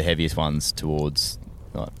tried to put the heaviest ones towards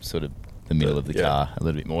sort of the middle of the car a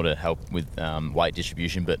little bit more to help with weight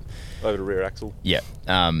distribution, but over the rear axle. Yeah.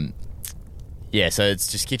 So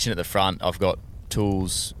it's just kitchen at the front. I've got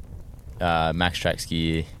tools, Max Tracks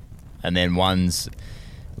gear, and then one's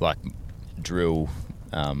like drill.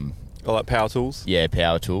 Like power tools? Yeah,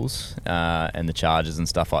 power tools, and the chargers and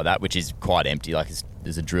stuff like that, which is quite empty. Like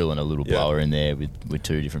there's a drill and a little blower in there with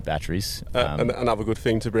 2 different batteries. Another good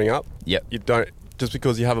thing to bring up. Yep. You don't, just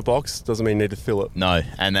because you have a box doesn't mean you need to fill it. No,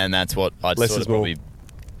 and then that's what I'd sort of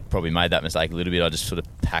probably made that mistake a little bit. I just sort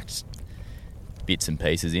of packed bits and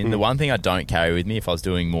pieces in. The one thing I don't carry with me if I was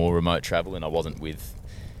doing more remote travel and I wasn't with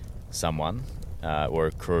someone or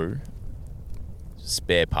a crew,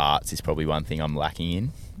 spare parts is probably one thing I'm lacking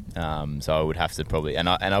in. So I would have to probably, and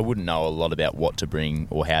I wouldn't know a lot about what to bring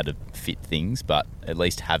or how to fit things, but at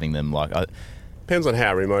least having them depends on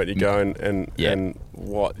how remote you go and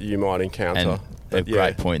what you might encounter. And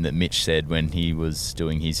great point that Mitch said when he was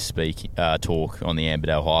doing his talk on the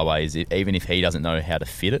Amberdale Highway is even if he doesn't know how to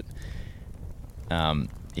fit it,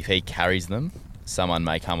 if he carries them, someone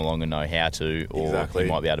may come along and know how to, or he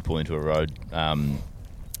might be able to pull into a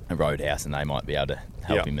roadhouse and they might be able to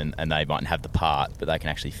help him, and they mightn't have the part, but they can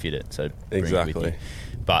actually fit it. So bring it with you.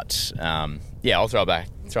 But I'll throw it back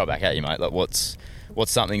at you, mate. Like what's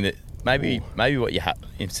something that maybe what you have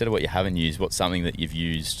instead of what you haven't used, what's something that you've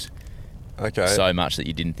used so much that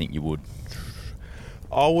you didn't think you would?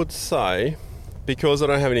 I would say, because I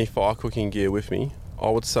don't have any fire cooking gear with me, I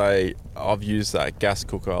would say I've used that gas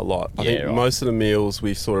cooker a lot. I think most of the meals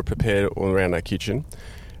we've sort of prepared all around our kitchen.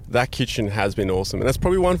 That kitchen has been awesome. And that's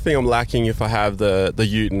probably one thing I'm lacking if I have the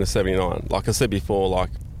Ute and the 79. Like I said before,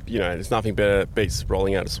 there's nothing better beats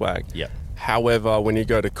rolling out a swag. Yeah. However, when you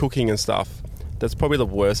go to cooking and stuff, that's probably the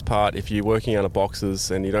worst part if you're working out of boxes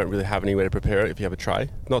and you don't really have anywhere to prepare it if you have a tray.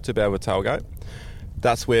 Not too bad with a tailgate.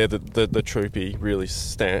 That's where the Troopy really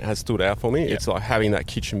has stood out for me. Yep. It's like having that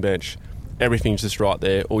kitchen bench. Everything's just right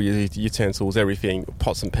there. All your utensils, everything,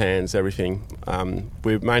 pots and pans, everything.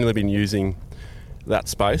 We've mainly been using that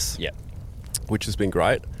space, which has been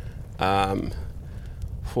great.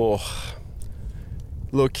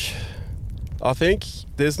 I think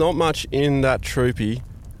there's not much in that troopy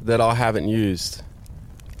that I haven't used.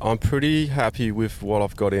 I'm pretty happy with what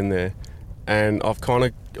I've got in there, and I've gone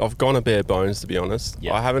a bare bones, to be honest.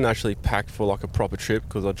 Yep. I haven't actually packed for like a proper trip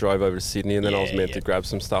because I drove over to Sydney and then I was meant to grab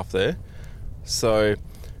some stuff there. So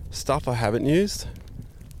stuff I haven't used.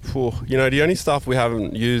 You know, the only stuff we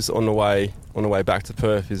haven't used on the way back to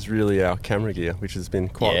Perth is really our camera gear, which has been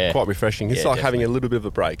quite refreshing. It's like definitely having a little bit of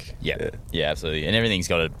a break. Yeah, absolutely. And everything's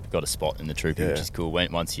got a spot in the troopy, which is cool.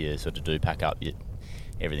 Once you sort of do pack up,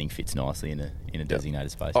 everything fits nicely in a designated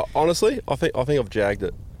space. Honestly, I think I've jagged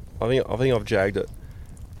it. I think I've jagged it.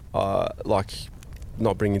 Like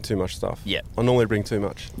not bringing too much stuff. Yeah. I normally bring too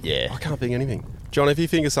much. Yeah. I can't think of anything. John, if you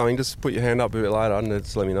think of something, just put your hand up a bit later and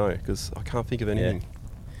just let me know, because I can't think of anything.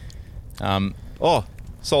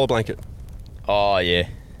 Solar blanket. Oh, yeah.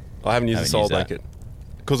 I haven't used a solar blanket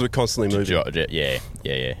because we're constantly moving. Yeah.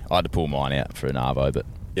 I had to pull mine out for an arvo, but...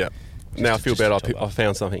 Yeah. Now I feel better. I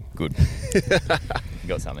found something. Good. You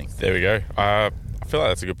got something. There we go. I feel like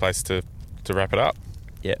that's a good place to wrap it up.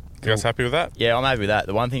 Yeah. You guys happy with that? Yeah, I'm happy with that.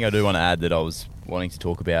 The one thing I do want to add that I was wanting to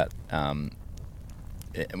talk about, and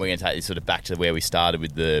we're going to take this sort of back to where we started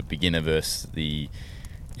with the beginner versus the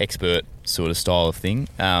expert sort of style of thing.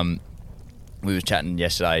 We were chatting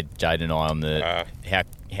yesterday, Jade and I, on the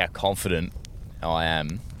how confident I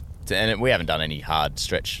am. And we haven't done any hard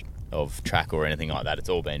stretch of track or anything like that. It's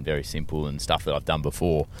all been very simple and stuff that I've done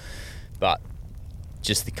before. But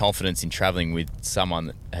just the confidence in travelling with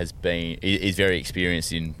someone that is very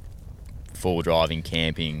experienced in four-wheel driving,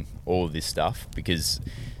 camping, all of this stuff.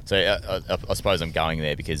 I suppose I'm going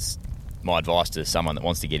there because my advice to someone that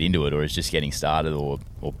wants to get into it or is just getting started or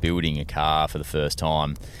building a car for the first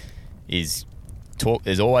time is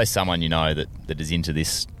there's always someone that is into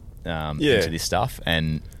this into this stuff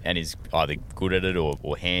and is either good at it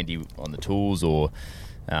or handy on the tools or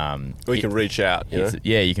you can reach out.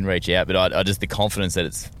 You can reach out. But I just the confidence that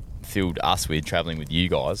it's filled us with travelling with you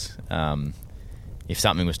guys. If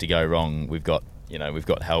something was to go wrong, we've got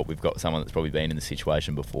help. We've got someone that's probably been in the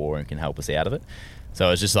situation before and can help us out of it.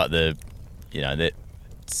 So it's just like that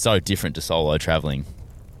so different to solo travelling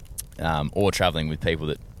or travelling with people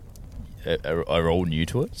that are all new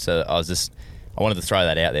to it. So I wanted to throw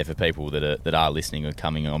that out there for people that are listening or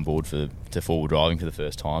coming on board to four-wheel driving for the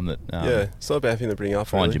first time. It's not a bad thing to bring up.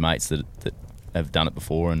 Find your mates that have done it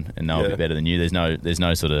before and know a bit better than you. There's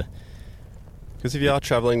no sort of... Because if you are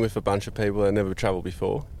travelling with a bunch of people that never travelled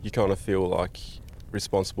before, you kind of feel like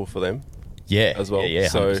responsible for them. Yeah, as well. Yeah,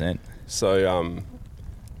 100%. So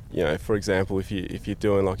for example, if you're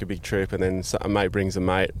doing like a big trip and then a mate brings a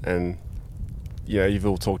mate and you've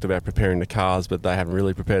all talked about preparing the cars, but they haven't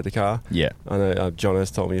really prepared the car. Yeah. I know John has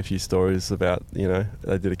told me a few stories about, they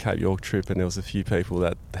did a Cape York trip and there was a few people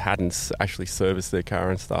that hadn't actually serviced their car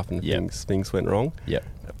and stuff and things went wrong. Yeah.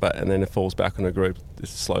 And then it falls back on a group. It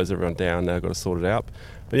slows everyone down. They've got to sort it out.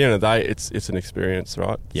 But at the end of the day, it's an experience,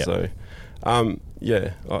 right? Yeah. So, I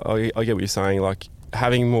get what you're saying. Like,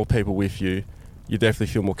 having more people with you, you definitely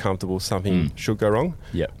feel more comfortable. Something should go wrong.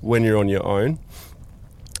 Yeah. When you're on your own,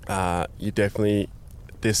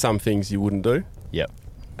 there's some things you wouldn't do. Yep.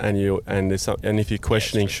 And if you're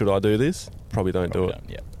questioning, should I do this? Probably don't do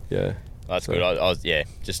it. Yeah. That's good. I was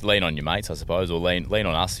just lean on your mates, I suppose, or lean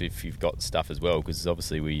on us if you've got stuff as well, because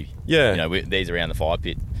obviously these around the fire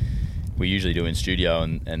pit we usually do in studio,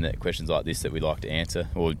 and the questions like this that we like to answer,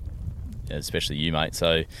 or especially you, mate.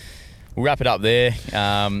 So we'll wrap it up there.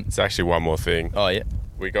 It's actually one more thing. Oh yeah,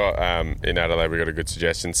 we got in Adelaide. We got a good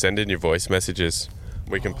suggestion. Send in your voice messages.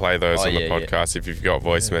 We can play those on the podcast. If you've got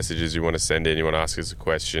voice messages you want to send in, you want to ask us a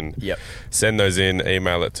question, send those in,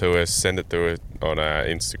 email it to us, send it to it on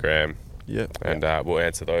Instagram, and we'll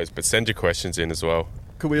answer those. But send your questions in as well.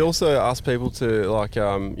 Could we also ask people to,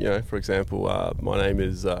 for example, my name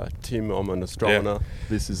is Tim, I'm an astronomer.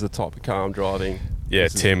 This is the type of car I'm driving. Yeah,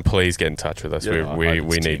 Tim, please get in touch with us. We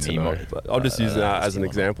need to know. I'll just use that as an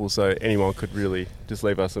example, so anyone could really just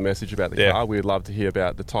leave us a message about the car. We'd love to hear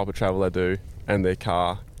about the type of travel they do and their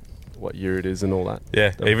car, what year it is and all that.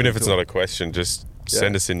 Yeah, even if it's not a question, just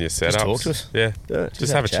send us in your setups. Just talk to us. Yeah.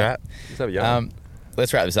 Just have a chat. Just have a yarn.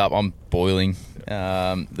 Let's wrap this up. I'm boiling.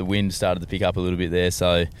 The wind started to pick up a little bit there,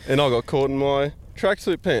 so... And I got caught in my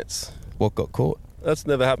tracksuit pants. What got caught? That's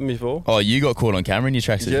never happened before. Oh, you got caught on camera in your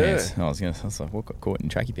tracksuit pants? I was like, what got caught in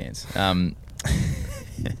tracky pants?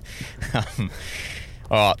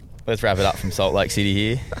 All right, let's wrap it up from Salt Lake City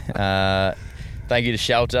here. Thank you to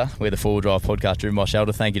Shelter. We're the Four Wheel Drive podcast driven by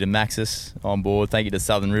Shelter. Thank you to Maxis on board. Thank you to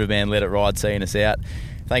Southern River Band, Let It Ride, seeing us out.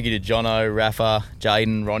 Thank you to Jono, Rafa,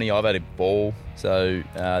 Jaden, Ronnie. I've had a ball, so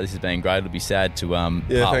this has been great. It'll be sad to part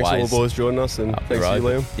thanks ways to all the boys joining us, and thanks to you,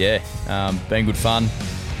 Liam. Yeah, been good fun.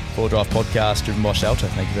 4Drive podcast driven by Shelter.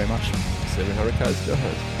 Thank you very much. 700 Ks, go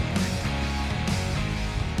home.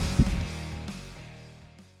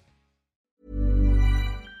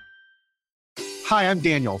 Hi, I'm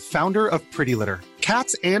Daniel, founder of Pretty Litter.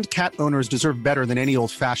 Cats and cat owners deserve better than any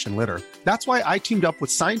old-fashioned litter. That's why I teamed up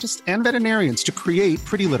with scientists and veterinarians to create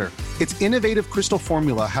Pretty Litter. Its innovative crystal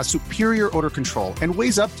formula has superior odor control and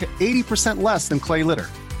weighs up to 80% less than clay litter.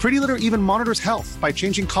 Pretty Litter even monitors health by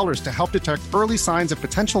changing colors to help detect early signs of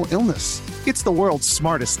potential illness. It's the world's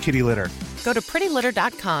smartest kitty litter. Go to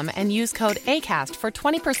prettylitter.com and use code ACAST for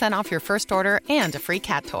 20% off your first order and a free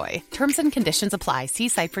cat toy. Terms and conditions apply. See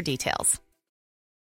site for details.